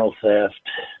internal theft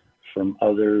from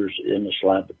others in the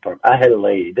slot department. I had a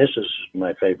lady. This is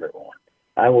my favorite one.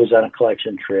 I was on a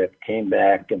collection trip, came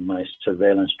back, and my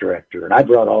surveillance director, and I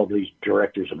brought all these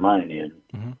directors of mine in,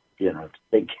 to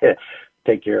take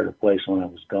care of the place when I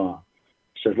was gone.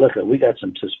 Said, look, we got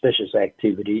some suspicious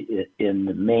activity in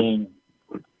the main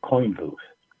coin booth.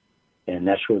 And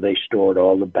that's where they stored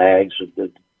all the bags of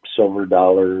the silver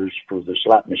dollars for the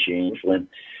slot machines. When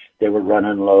they were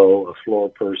running low, a floor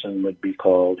person would be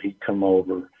called. He'd come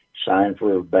over, sign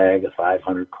for a bag of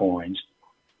 500 coins,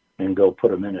 and go put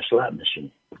them in a slot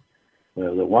machine.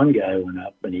 Well, the one guy went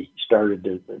up and he started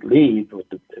to leave with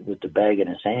the bag in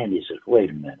his hand. He says,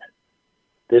 wait a minute,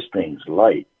 this thing's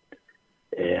light.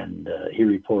 And he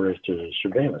reported to the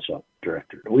surveillance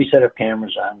director. We set up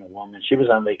cameras on the woman. She was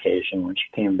on vacation. When she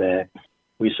came back,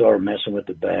 we saw her messing with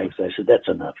the bags. I said, that's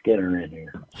enough. Get her in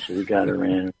here. So we got her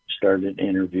in, started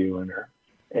interviewing her.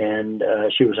 And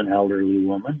she was an elderly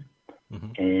woman.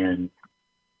 And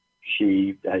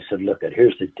I said, look,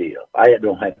 here's the deal. I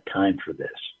don't have time for this.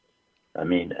 I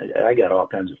mean, I got all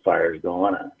kinds of fires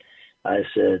going on. I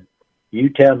said, you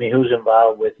tell me who's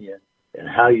involved with you and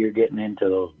how you're getting into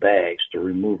those bags to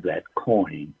remove that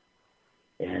coin,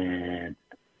 and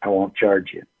I won't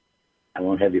charge you. I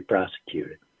won't have you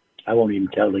prosecuted. I won't even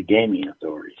tell the gaming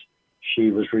authorities.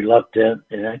 She was reluctant,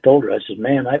 and I told her, I said,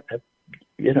 man,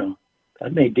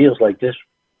 I've made deals like this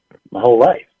my whole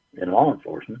life in law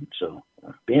enforcement, so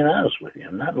I'm being honest with you.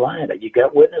 I'm not lying. You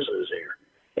got witnesses here.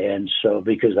 And so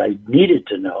because I needed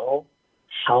to know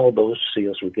how those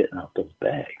seals were getting out those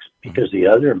bags, because the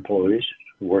other employees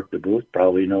who worked the booth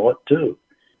probably know it too.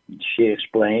 She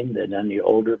explained that on the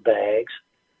older bags,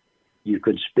 you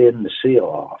could spin the seal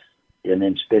off and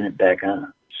then spin it back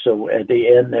on. So at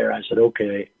the end there, I said,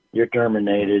 okay, you're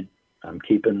terminated. I'm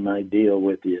keeping my deal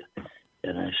with you.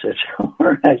 And I said,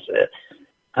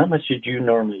 how much did you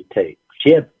normally take?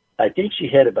 I think she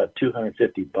had about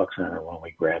 $250 on her when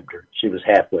we grabbed her. She was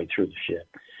halfway through the shift.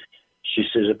 She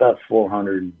says, about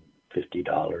 $450.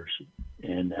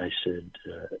 And I said,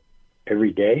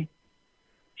 every day?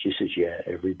 She says, yeah,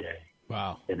 every day.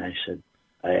 Wow. And I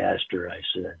asked her,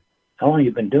 how long have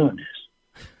you been doing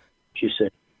this? She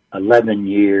said, 11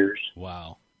 years.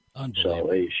 Wow. Unbelievable.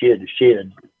 So she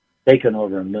had taken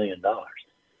over $1 million.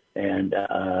 And,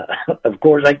 of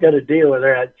course, I got a deal with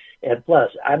her. And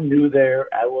plus, I'm new there.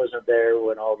 I wasn't there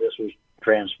when all this was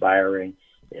transpiring.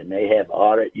 And they have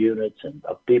audit units and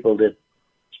people that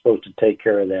supposed to take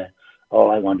care of that. All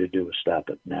I wanted to do was stop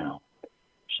it now.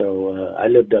 So I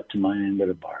lived up to my end of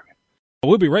the bargain.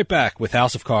 We'll be right back with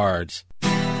House of Cards.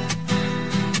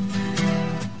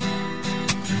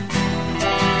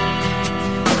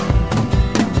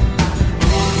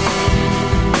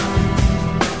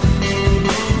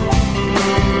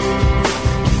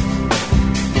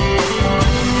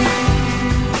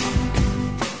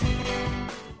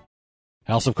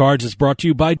 House of Cards is brought to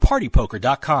you by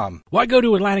PartyPoker.com. Why go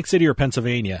to Atlantic City or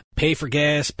Pennsylvania? Pay for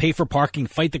gas, pay for parking,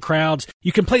 fight the crowds.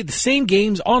 You can play the same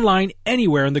games online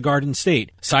anywhere in the Garden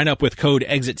State. Sign up with code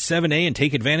EXIT7A and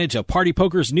take advantage of Party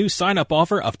Poker's new sign-up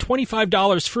offer of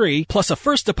 $25 free, plus a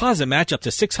first deposit match up to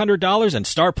 $600, and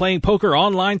start playing poker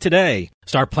online today.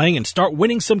 Start playing and start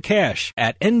winning some cash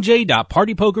at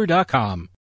nj.partypoker.com.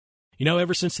 You know,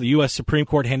 ever since the U.S. Supreme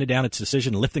Court handed down its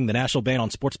decision lifting the national ban on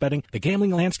sports betting, the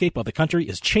gambling landscape of the country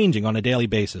is changing on a daily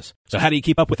basis. So how do you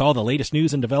keep up with all the latest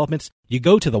news and developments? You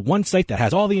go to the one site that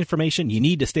has all the information you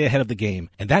need to stay ahead of the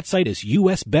game, and that site is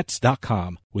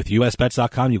usbets.com. With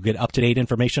usbets.com, you'll get up-to-date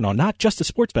information on not just the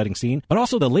sports betting scene, but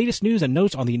also the latest news and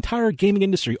notes on the entire gaming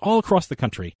industry all across the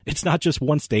country. It's not just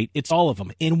one state, it's all of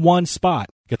them in one spot.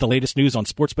 Get the latest news on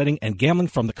sports betting and gambling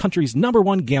from the country's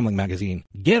 #1 gambling magazine.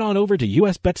 Get on over to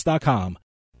usbets.com.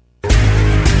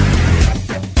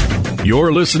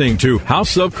 You're listening to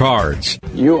House of Cards.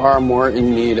 You are more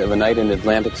in need of a night in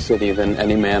Atlantic City than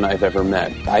any man I've ever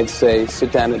met. I'd say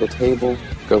sit down at a table,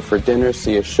 go for dinner,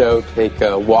 see a show, take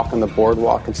a walk on the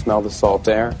boardwalk and smell the salt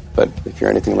air. But if you're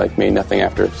anything like me, nothing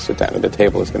after sit down at a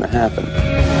table is going to happen.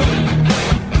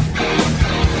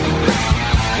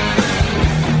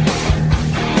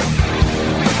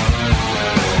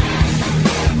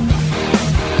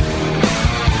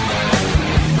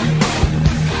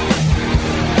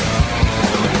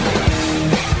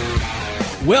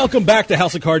 Welcome back to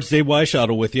House of Cards. Dave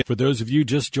Weishottle with you. For those of you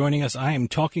just joining us, I am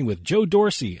talking with Joe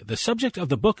Dorsey, the subject of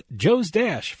the book Joe's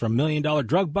Dash, From $1 Million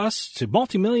Drug Busts to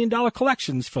Multi-Million-Dollar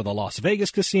Collections for the Las Vegas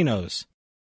Casinos.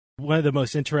 One of the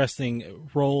most interesting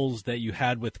roles that you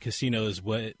had with casinos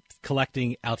was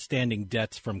collecting outstanding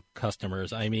debts from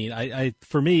customers. I mean,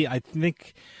 for me, I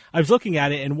think I was looking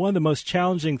at it, and one of the most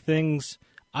challenging things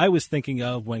I was thinking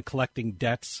of when collecting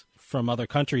debts from other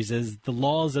countries is the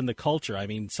laws and the culture. I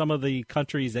mean, some of the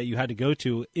countries that you had to go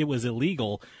to, it was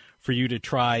illegal for you to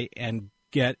try and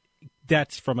get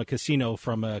debts from a casino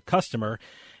from a customer.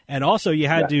 And also you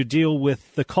had to deal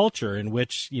with the culture in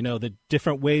which, you know, the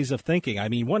different ways of thinking. I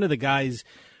mean, one of the guys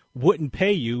wouldn't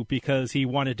pay you because he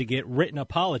wanted to get written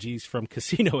apologies from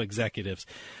casino executives.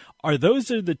 Those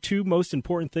the two most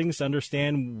important things to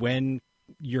understand when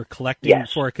you're collecting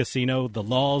for a casino, the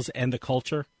laws and the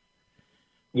culture?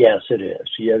 Yes, it is.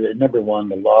 Yeah, number one,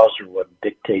 the laws are what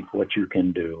dictate what you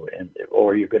can do,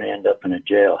 or you're going to end up in a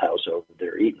jailhouse over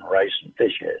there eating rice and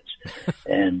fish heads,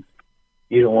 and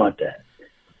you don't want that.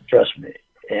 Trust me.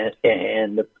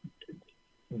 And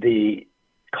the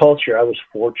culture, I was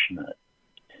fortunate.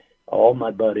 All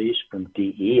my buddies from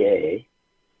DEA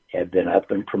had been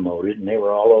up and promoted, and they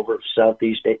were all over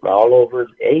Southeast Asia, all over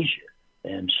Asia.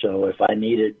 And so if I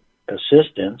needed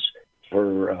assistance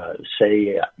for,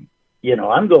 say, you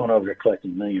know, I'm going over to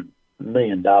collecting $1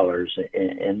 million,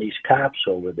 and these cops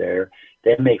over there,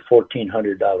 they make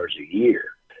 $1,400 a year.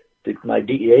 My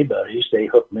DEA buddies, they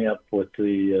hooked me up with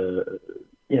the,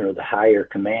 the higher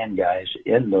command guys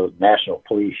in the national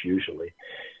police usually,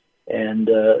 and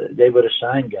they would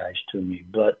assign guys to me.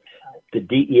 But the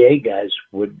DEA guys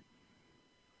would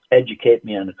educate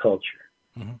me on the culture.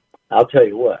 Mm-hmm. I'll tell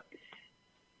you what,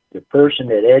 the person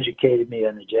that educated me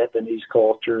on the Japanese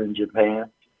culture in Japan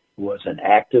was an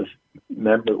active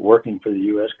member working for the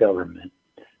U.S. government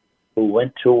who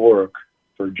went to work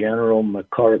for General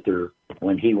MacArthur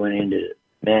when he went in to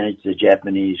manage the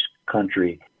Japanese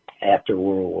country after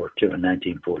World War II in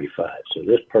 1945. So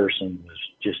this person was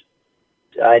just,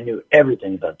 I knew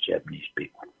everything about Japanese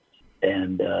people.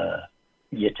 And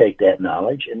you take that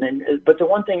knowledge. And then, but the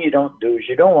one thing you don't do is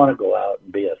you don't want to go out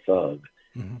and be a thug.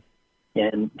 Mm-hmm.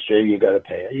 And so you got to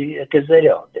pay, because they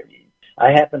don't.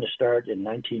 I happened to start in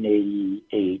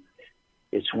 1988.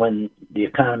 It's when the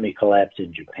economy collapsed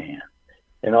in Japan.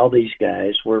 And all these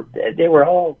guys they were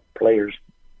all players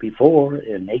before,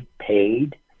 and they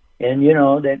paid. And, you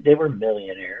know, they were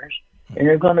millionaires, and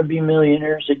they're going to be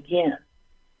millionaires again.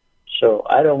 So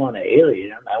I don't want to alienate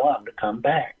them. I want them to come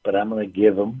back, but I'm going to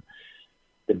give them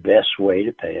the best way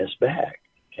to pay us back.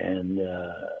 And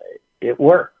it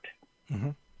worked. Mm-hmm.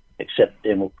 Except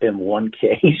in one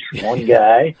case, one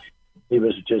guy, he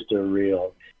was just a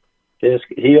real.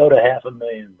 He owed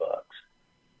 $500,000.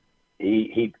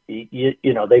 He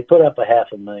you know, they put up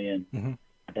 $500,000, mm-hmm.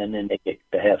 and then they get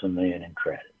the $500,000 in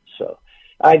credit. So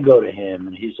I go to him,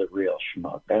 and he's a real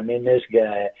schmuck. I mean, this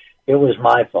guy, it was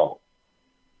my fault.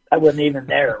 I wasn't even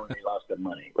there when he lost the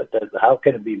money. But how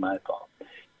can it be my fault?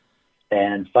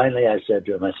 And finally, I said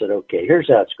to him, I said, okay, here's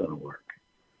how it's going to work.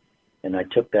 And I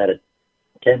took that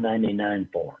 1099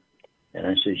 form, and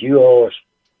I said, you owe us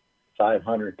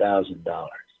 $500,000,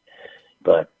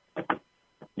 but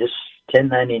this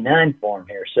 1099 form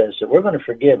here says that we're going to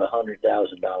forgive $100,000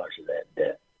 of that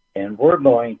debt, and we're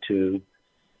going to,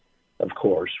 of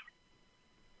course,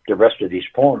 the rest of these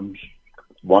forms,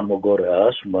 one will go to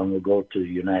us, one will go to the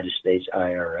United States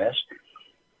IRS,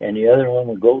 and the other one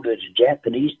will go to the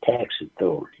Japanese tax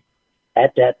authority.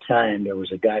 At that time, there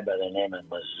was a guy by the name of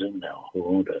Mizuno who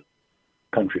owned a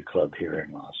country club here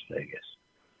in Las Vegas.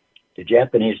 The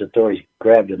Japanese authorities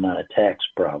grabbed him on a tax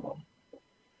problem.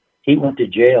 He went to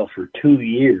jail for 2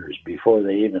 years before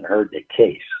they even heard the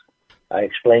case. I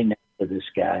explained that to this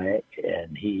guy,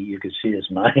 and you could see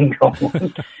his mind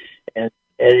going. and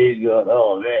he's going,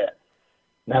 oh, man.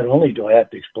 Not only do I have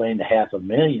to explain the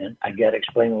 $500,000, I got to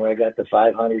explain where I got the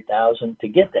 $500,000 to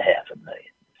get the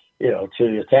 $500,000,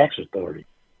 to the tax authority.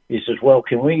 He says, well,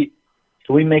 can we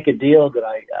make a deal that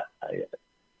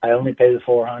I only pay the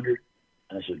 $400?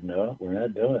 I said, no, we're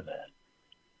not doing that.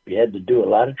 We had to do a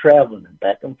lot of traveling and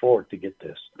back and forth to get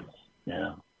this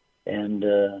now. And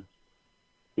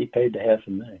he paid the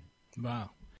 $500,000. Wow.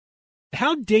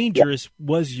 How dangerous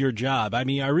was your job? I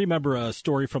mean, I remember a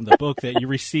story from the book that you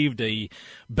received a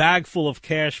bag full of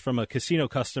cash from a casino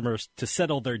customer to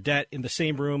settle their debt in the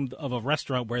same room of a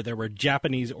restaurant where there were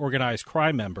Japanese organized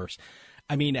crime members.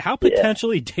 I mean, how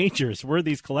potentially dangerous were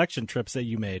these collection trips that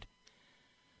you made?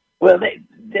 Well,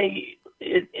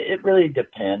 it really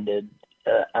depended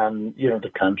on,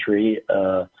 the country.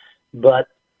 But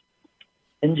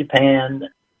in Japan,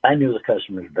 I knew the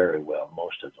customers very well,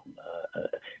 most of them.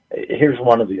 Here's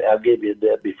one of the, I'll give you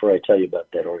that before I tell you about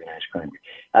that organized crime.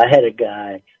 I had a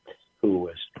guy who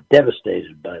was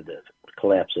devastated by the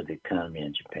collapse of the economy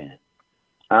in Japan.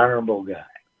 Honorable guy.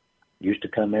 Used to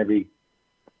come every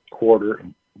quarter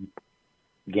and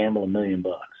gamble $1 million.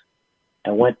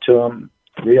 I went to him,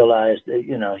 realized that,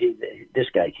 you know, this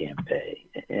guy can't pay.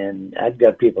 And I've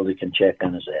got people that can check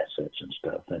on his assets and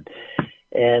stuff.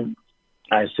 And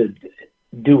I said,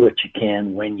 do what you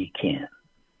can when you can,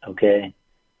 okay?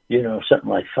 You know, something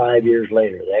like 5 years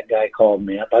later, that guy called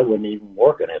me up. I wasn't even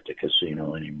working at the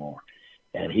casino anymore.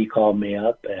 And he called me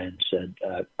up and said,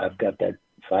 I've got that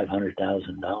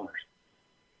 $500,000.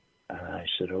 I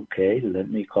said, okay, let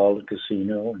me call the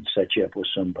casino and set you up with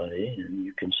somebody, and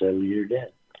you can settle your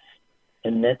debt.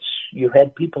 And you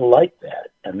had people like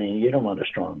that. I mean, you don't want to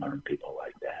strong-arm people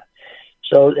like that.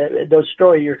 So the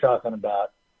story you're talking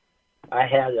about, I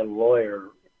had a lawyer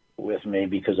with me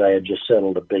because I had just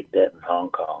settled a big debt in Hong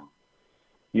Kong.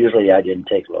 Usually I didn't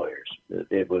take lawyers.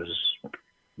 It was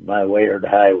my way or the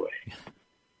highway.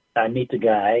 I meet the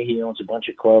guy. He owns a bunch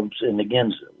of clubs in the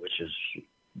Ginza, which is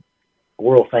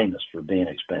world famous for being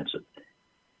expensive.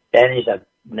 And he's a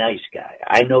nice guy.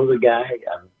 I know the guy.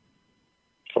 I've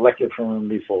selected from him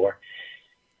before.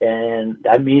 And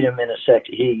I meet him in a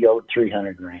section. He owed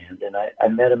 $300,000. And I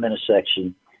met him in a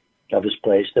section of his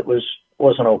place that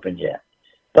wasn't open yet.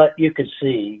 But you could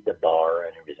see the bar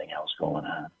and everything else going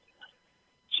on.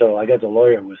 So I got the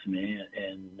lawyer with me,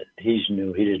 and he's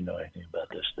new. He didn't know anything about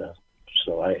this stuff.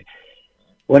 So I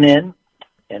went in,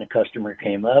 and a customer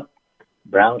came up,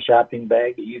 brown shopping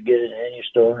bag that you get in any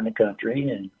store in the country,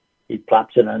 and he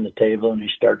plops it on the table, and he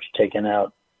starts taking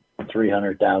out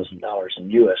 $300,000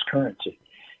 in U.S. currency.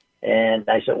 And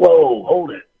I said, whoa,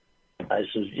 hold it. I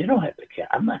said, you don't have to count.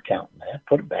 I'm not counting that.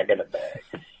 Put it back in the bag.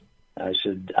 I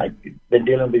said, I've been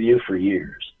dealing with you for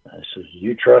years. I said,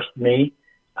 you trust me?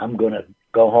 I'm going to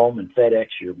go home and FedEx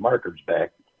your markers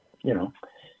back. You know,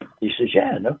 he says,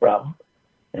 yeah, no problem.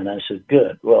 And I said,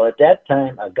 good. Well, at that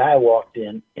time, a guy walked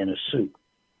in a suit.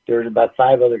 There was about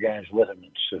 5 other guys with him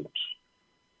in suits.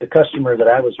 The customer that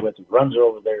I was with runs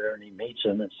over there, and he meets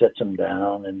him and sits him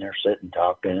down, and they're sitting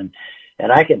talking.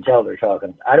 And I can tell they're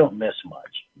talking. I don't miss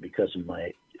much because of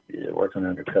my working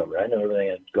undercover. I know everything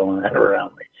that's going on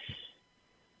around me.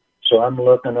 So I'm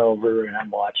looking over, and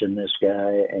I'm watching this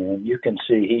guy, and you can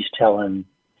see he's telling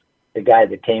the guy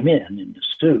that came in the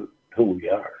suit who we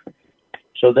are.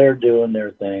 So they're doing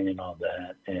their thing and all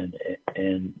that.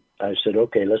 And I said,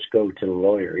 okay, let's go to the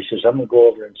lawyer. He says, I'm going to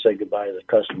go over and say goodbye to the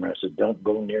customer. I said, don't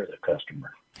go near the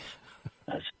customer.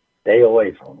 I said, stay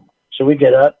away from him. So we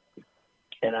get up,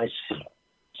 and I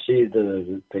see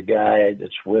the guy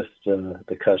that's with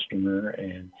the customer,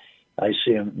 and I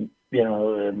see him, you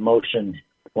know, motion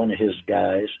one of his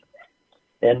guys.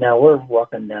 And now we're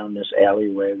walking down this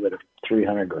alleyway with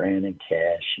 $300,000 in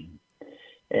cash.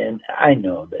 And I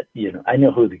know that, you know, I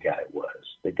know who the guy was.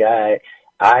 The guy,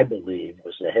 I believe,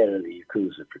 was the head of the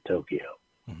Yakuza for Tokyo.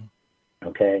 Mm-hmm.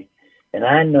 Okay? And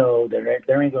I know that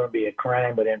there ain't going to be a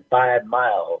crime within 5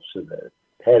 miles of the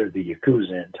head of the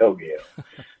Yakuza in Tokyo.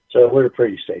 So we're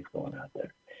pretty safe going out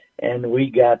there. And we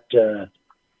got to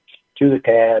the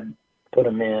cab, put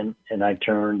him in, and I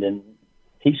turned, and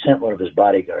he sent one of his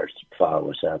bodyguards to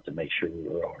follow us out to make sure we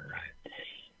were all right.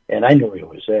 And I knew he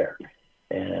was there.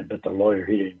 But the lawyer,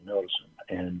 he didn't notice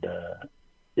him. And,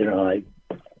 you know, I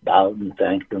bowed and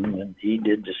thanked him, and he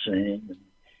did the same. And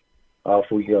off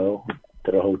we go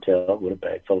to the hotel with a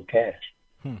bag full of cash.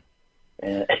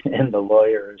 And the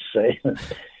lawyer is saying,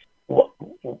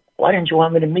 why didn't you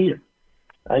want me to meet him?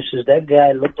 I says, that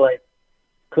guy looked like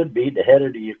could be the head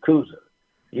of the Yakuza.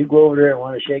 You go over there and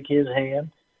want to shake his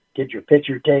hand, get your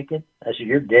picture taken. I said,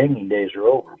 your ganging days are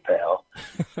over, pal.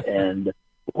 And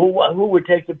who would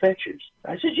take the pictures?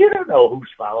 I said, you don't know who's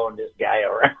following this guy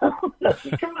around. I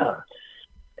said, come on.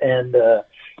 And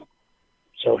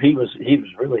so he was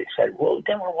really excited. Well,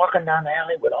 then we're walking down the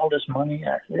alley with all this money.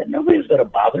 I said, nobody's going to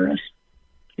bother us.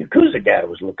 Yakuza guy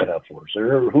was looking up for us,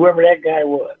 or whoever that guy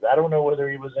was. I don't know whether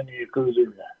he was in the Yakuza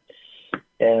or not.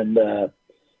 And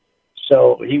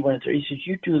so he went through. He says,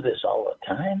 you do this all the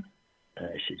time? And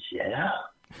I said, yeah.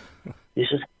 He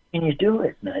says, how can you do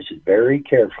it? And I said, very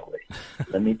carefully.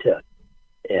 Let me tell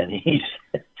you. And he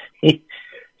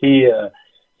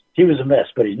was a mess,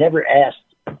 but he never asked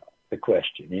the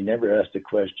question. He never asked the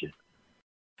question.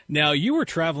 Now, you were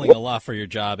traveling a lot for your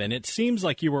job, and it seems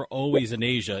like you were always in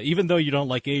Asia, even though you don't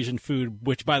like Asian food,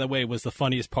 which, by the way, was the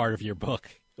funniest part of your book.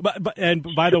 But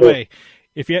by the way,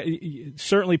 If you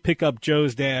certainly pick up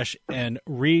Joe's Dash and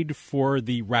read for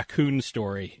the raccoon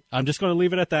story. I'm just going to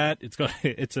leave it at that.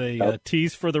 It's a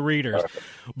tease for the readers.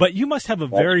 But you must have a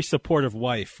very supportive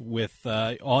wife with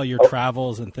all your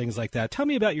travels and things like that. Tell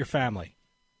me about your family.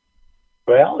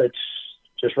 Well, it's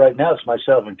just right now it's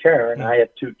myself and Karen. I have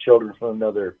 2 children from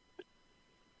another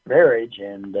marriage,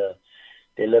 and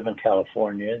they live in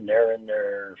California, and they're in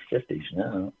their 50s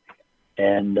now.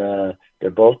 And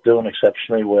they're both doing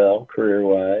exceptionally well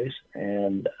career-wise,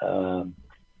 and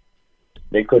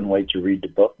they couldn't wait to read the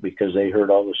book because they heard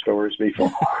all the stories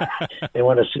before. They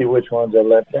want to see which ones I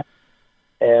left out.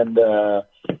 And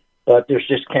but there's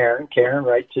just Karen. Karen,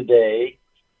 right today,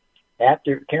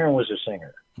 after Karen was a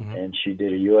singer, and she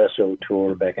did a USO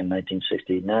tour back in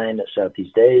 1969 to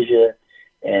Southeast Asia,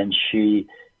 and she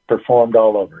performed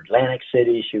all over Atlantic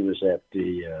City. She was at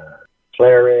the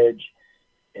Claridge,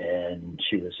 and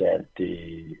she was at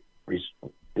the, is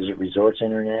it Resorts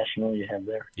International you have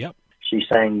there? Yep. She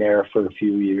sang there for a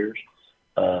few years.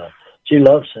 She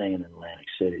loved singing in Atlantic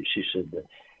City. She said that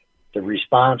the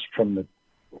response from the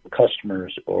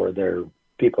customers or their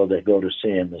people that go to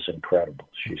see him is incredible.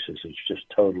 She says it's just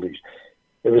totally,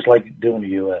 it was like doing a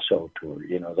USO tour.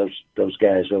 You know, those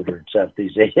guys over in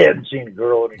Southeast, they hadn't seen a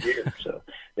girl in a year. So,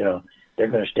 you know, they're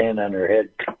going to stand on their head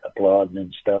applauding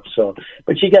and stuff. So,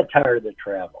 but she got tired of the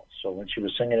travel. So when she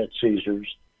was singing at Caesars,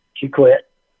 she quit,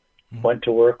 went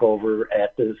to work over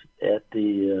at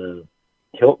the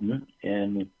Hilton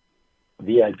in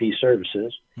VIP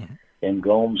services. In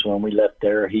Gomes, when we left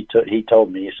there, he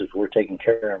told me, he says, we're taking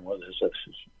care of him with us. I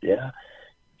says, yeah.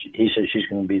 He says she's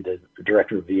going to be the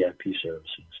director of VIP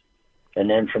services. And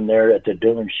then from there at the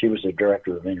Dune, she was the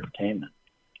director of entertainment.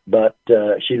 But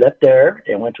she left there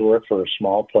and went to work for a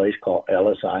small place called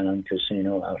Ellis Island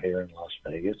Casino out here in Las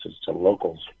Vegas. It's a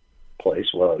locals place.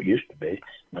 Well, it used to be,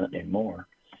 not anymore.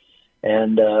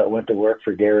 And went to work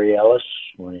for Gary Ellis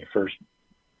when he first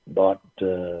bought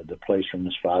the place from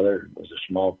his father. It was a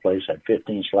small place, had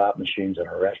 15 slot machines and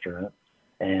a restaurant.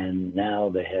 And now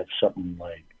they have something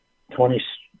like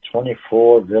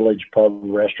 24 village pub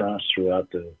restaurants throughout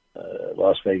the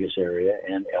Las Vegas area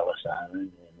and Ellis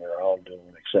Island, and they're all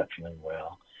doing exceptionally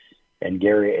well. And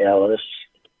Gary Ellis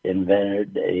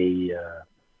invented a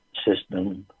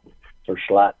system for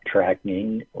slot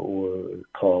tracking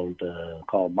called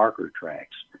marker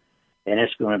tracks. And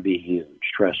it's going to be huge.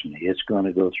 Trust me, it's going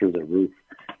to go through the roof.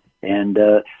 And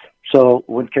so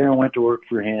when Karen went to work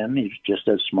for him, he was just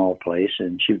a small place,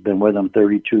 and she's been with him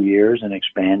 32 years and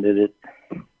expanded it,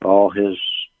 all his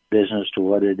business to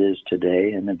what it is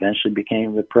today, and eventually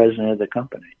became the president of the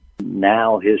company.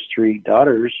 Now his 3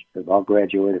 daughters have all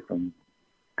graduated from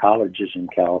colleges in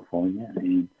California,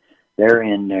 and they're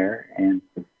in there. And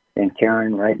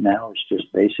Karen right now is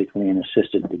just basically an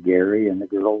assistant to Gary, and the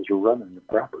girls are running the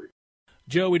property.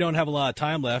 Joe, we don't have a lot of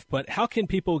time left, but how can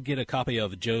people get a copy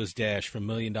of Joe's Dash from $1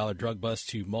 Million Drug Bust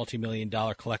to multi-million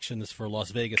dollar collections for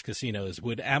Las Vegas casinos?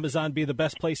 Would Amazon be the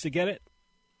best place to get it?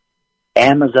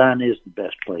 Amazon is the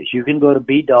best place. You can go to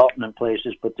B. Dalton and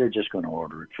places, but they're just going to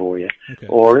order it for you. Okay.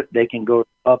 Or they can go to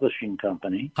a publishing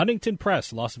company. Huntington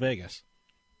Press, Las Vegas.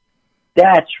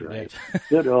 That's right.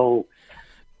 Good old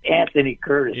Anthony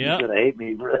Curtis. Yep. He's going to hate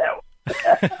me for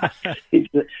that one. he's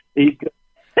good.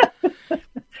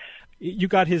 You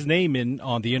got his name in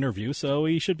on the interview, so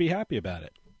he should be happy about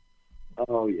it.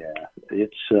 Oh, yeah.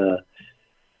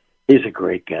 He's a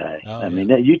great guy. Oh, I mean,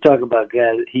 you talk about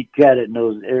guys, he guy that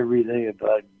knows everything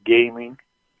about gaming,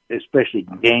 especially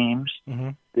games.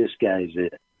 This guy's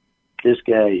it. This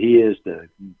guy, he is the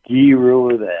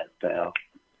guru of that, pal.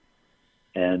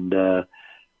 And,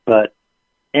 but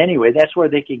anyway, that's where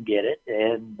they can get it,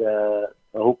 and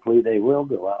hopefully they will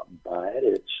go out and buy it.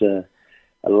 It's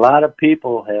a lot of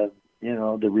people have, you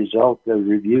know, the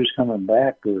reviews coming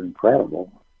back are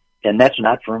incredible. And that's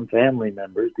not from family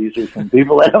members. These are from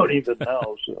people I don't even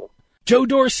know. So, Joe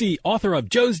Dorsey, author of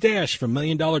Joe's Dash, from $1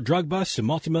 Million Drug Bust to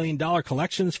multi-million dollar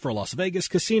collections for Las Vegas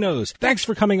casinos. Thanks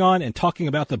for coming on and talking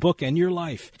about the book and your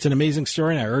life. It's an amazing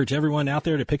story, and I urge everyone out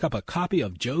there to pick up a copy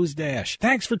of Joe's Dash.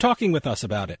 Thanks for talking with us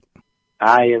about it.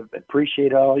 I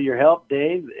appreciate all your help,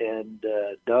 Dave, and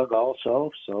Doug also.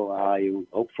 So I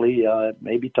hopefully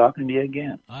may be talking to you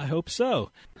again. I hope so.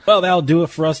 Well, that'll do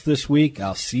it for us this week.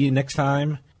 I'll see you next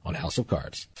time on House of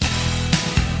Cards.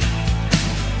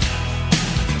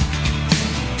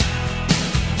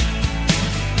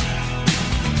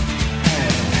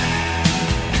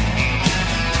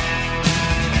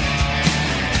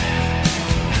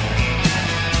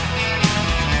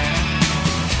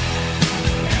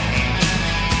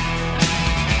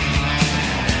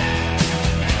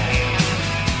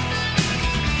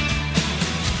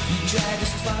 Try to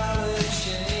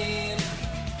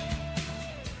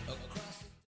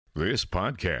This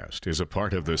podcast is a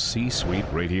part of the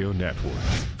C-Suite Radio Network.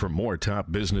 For more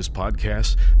top business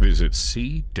podcasts, visit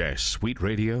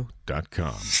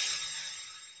c-suiteradio.com.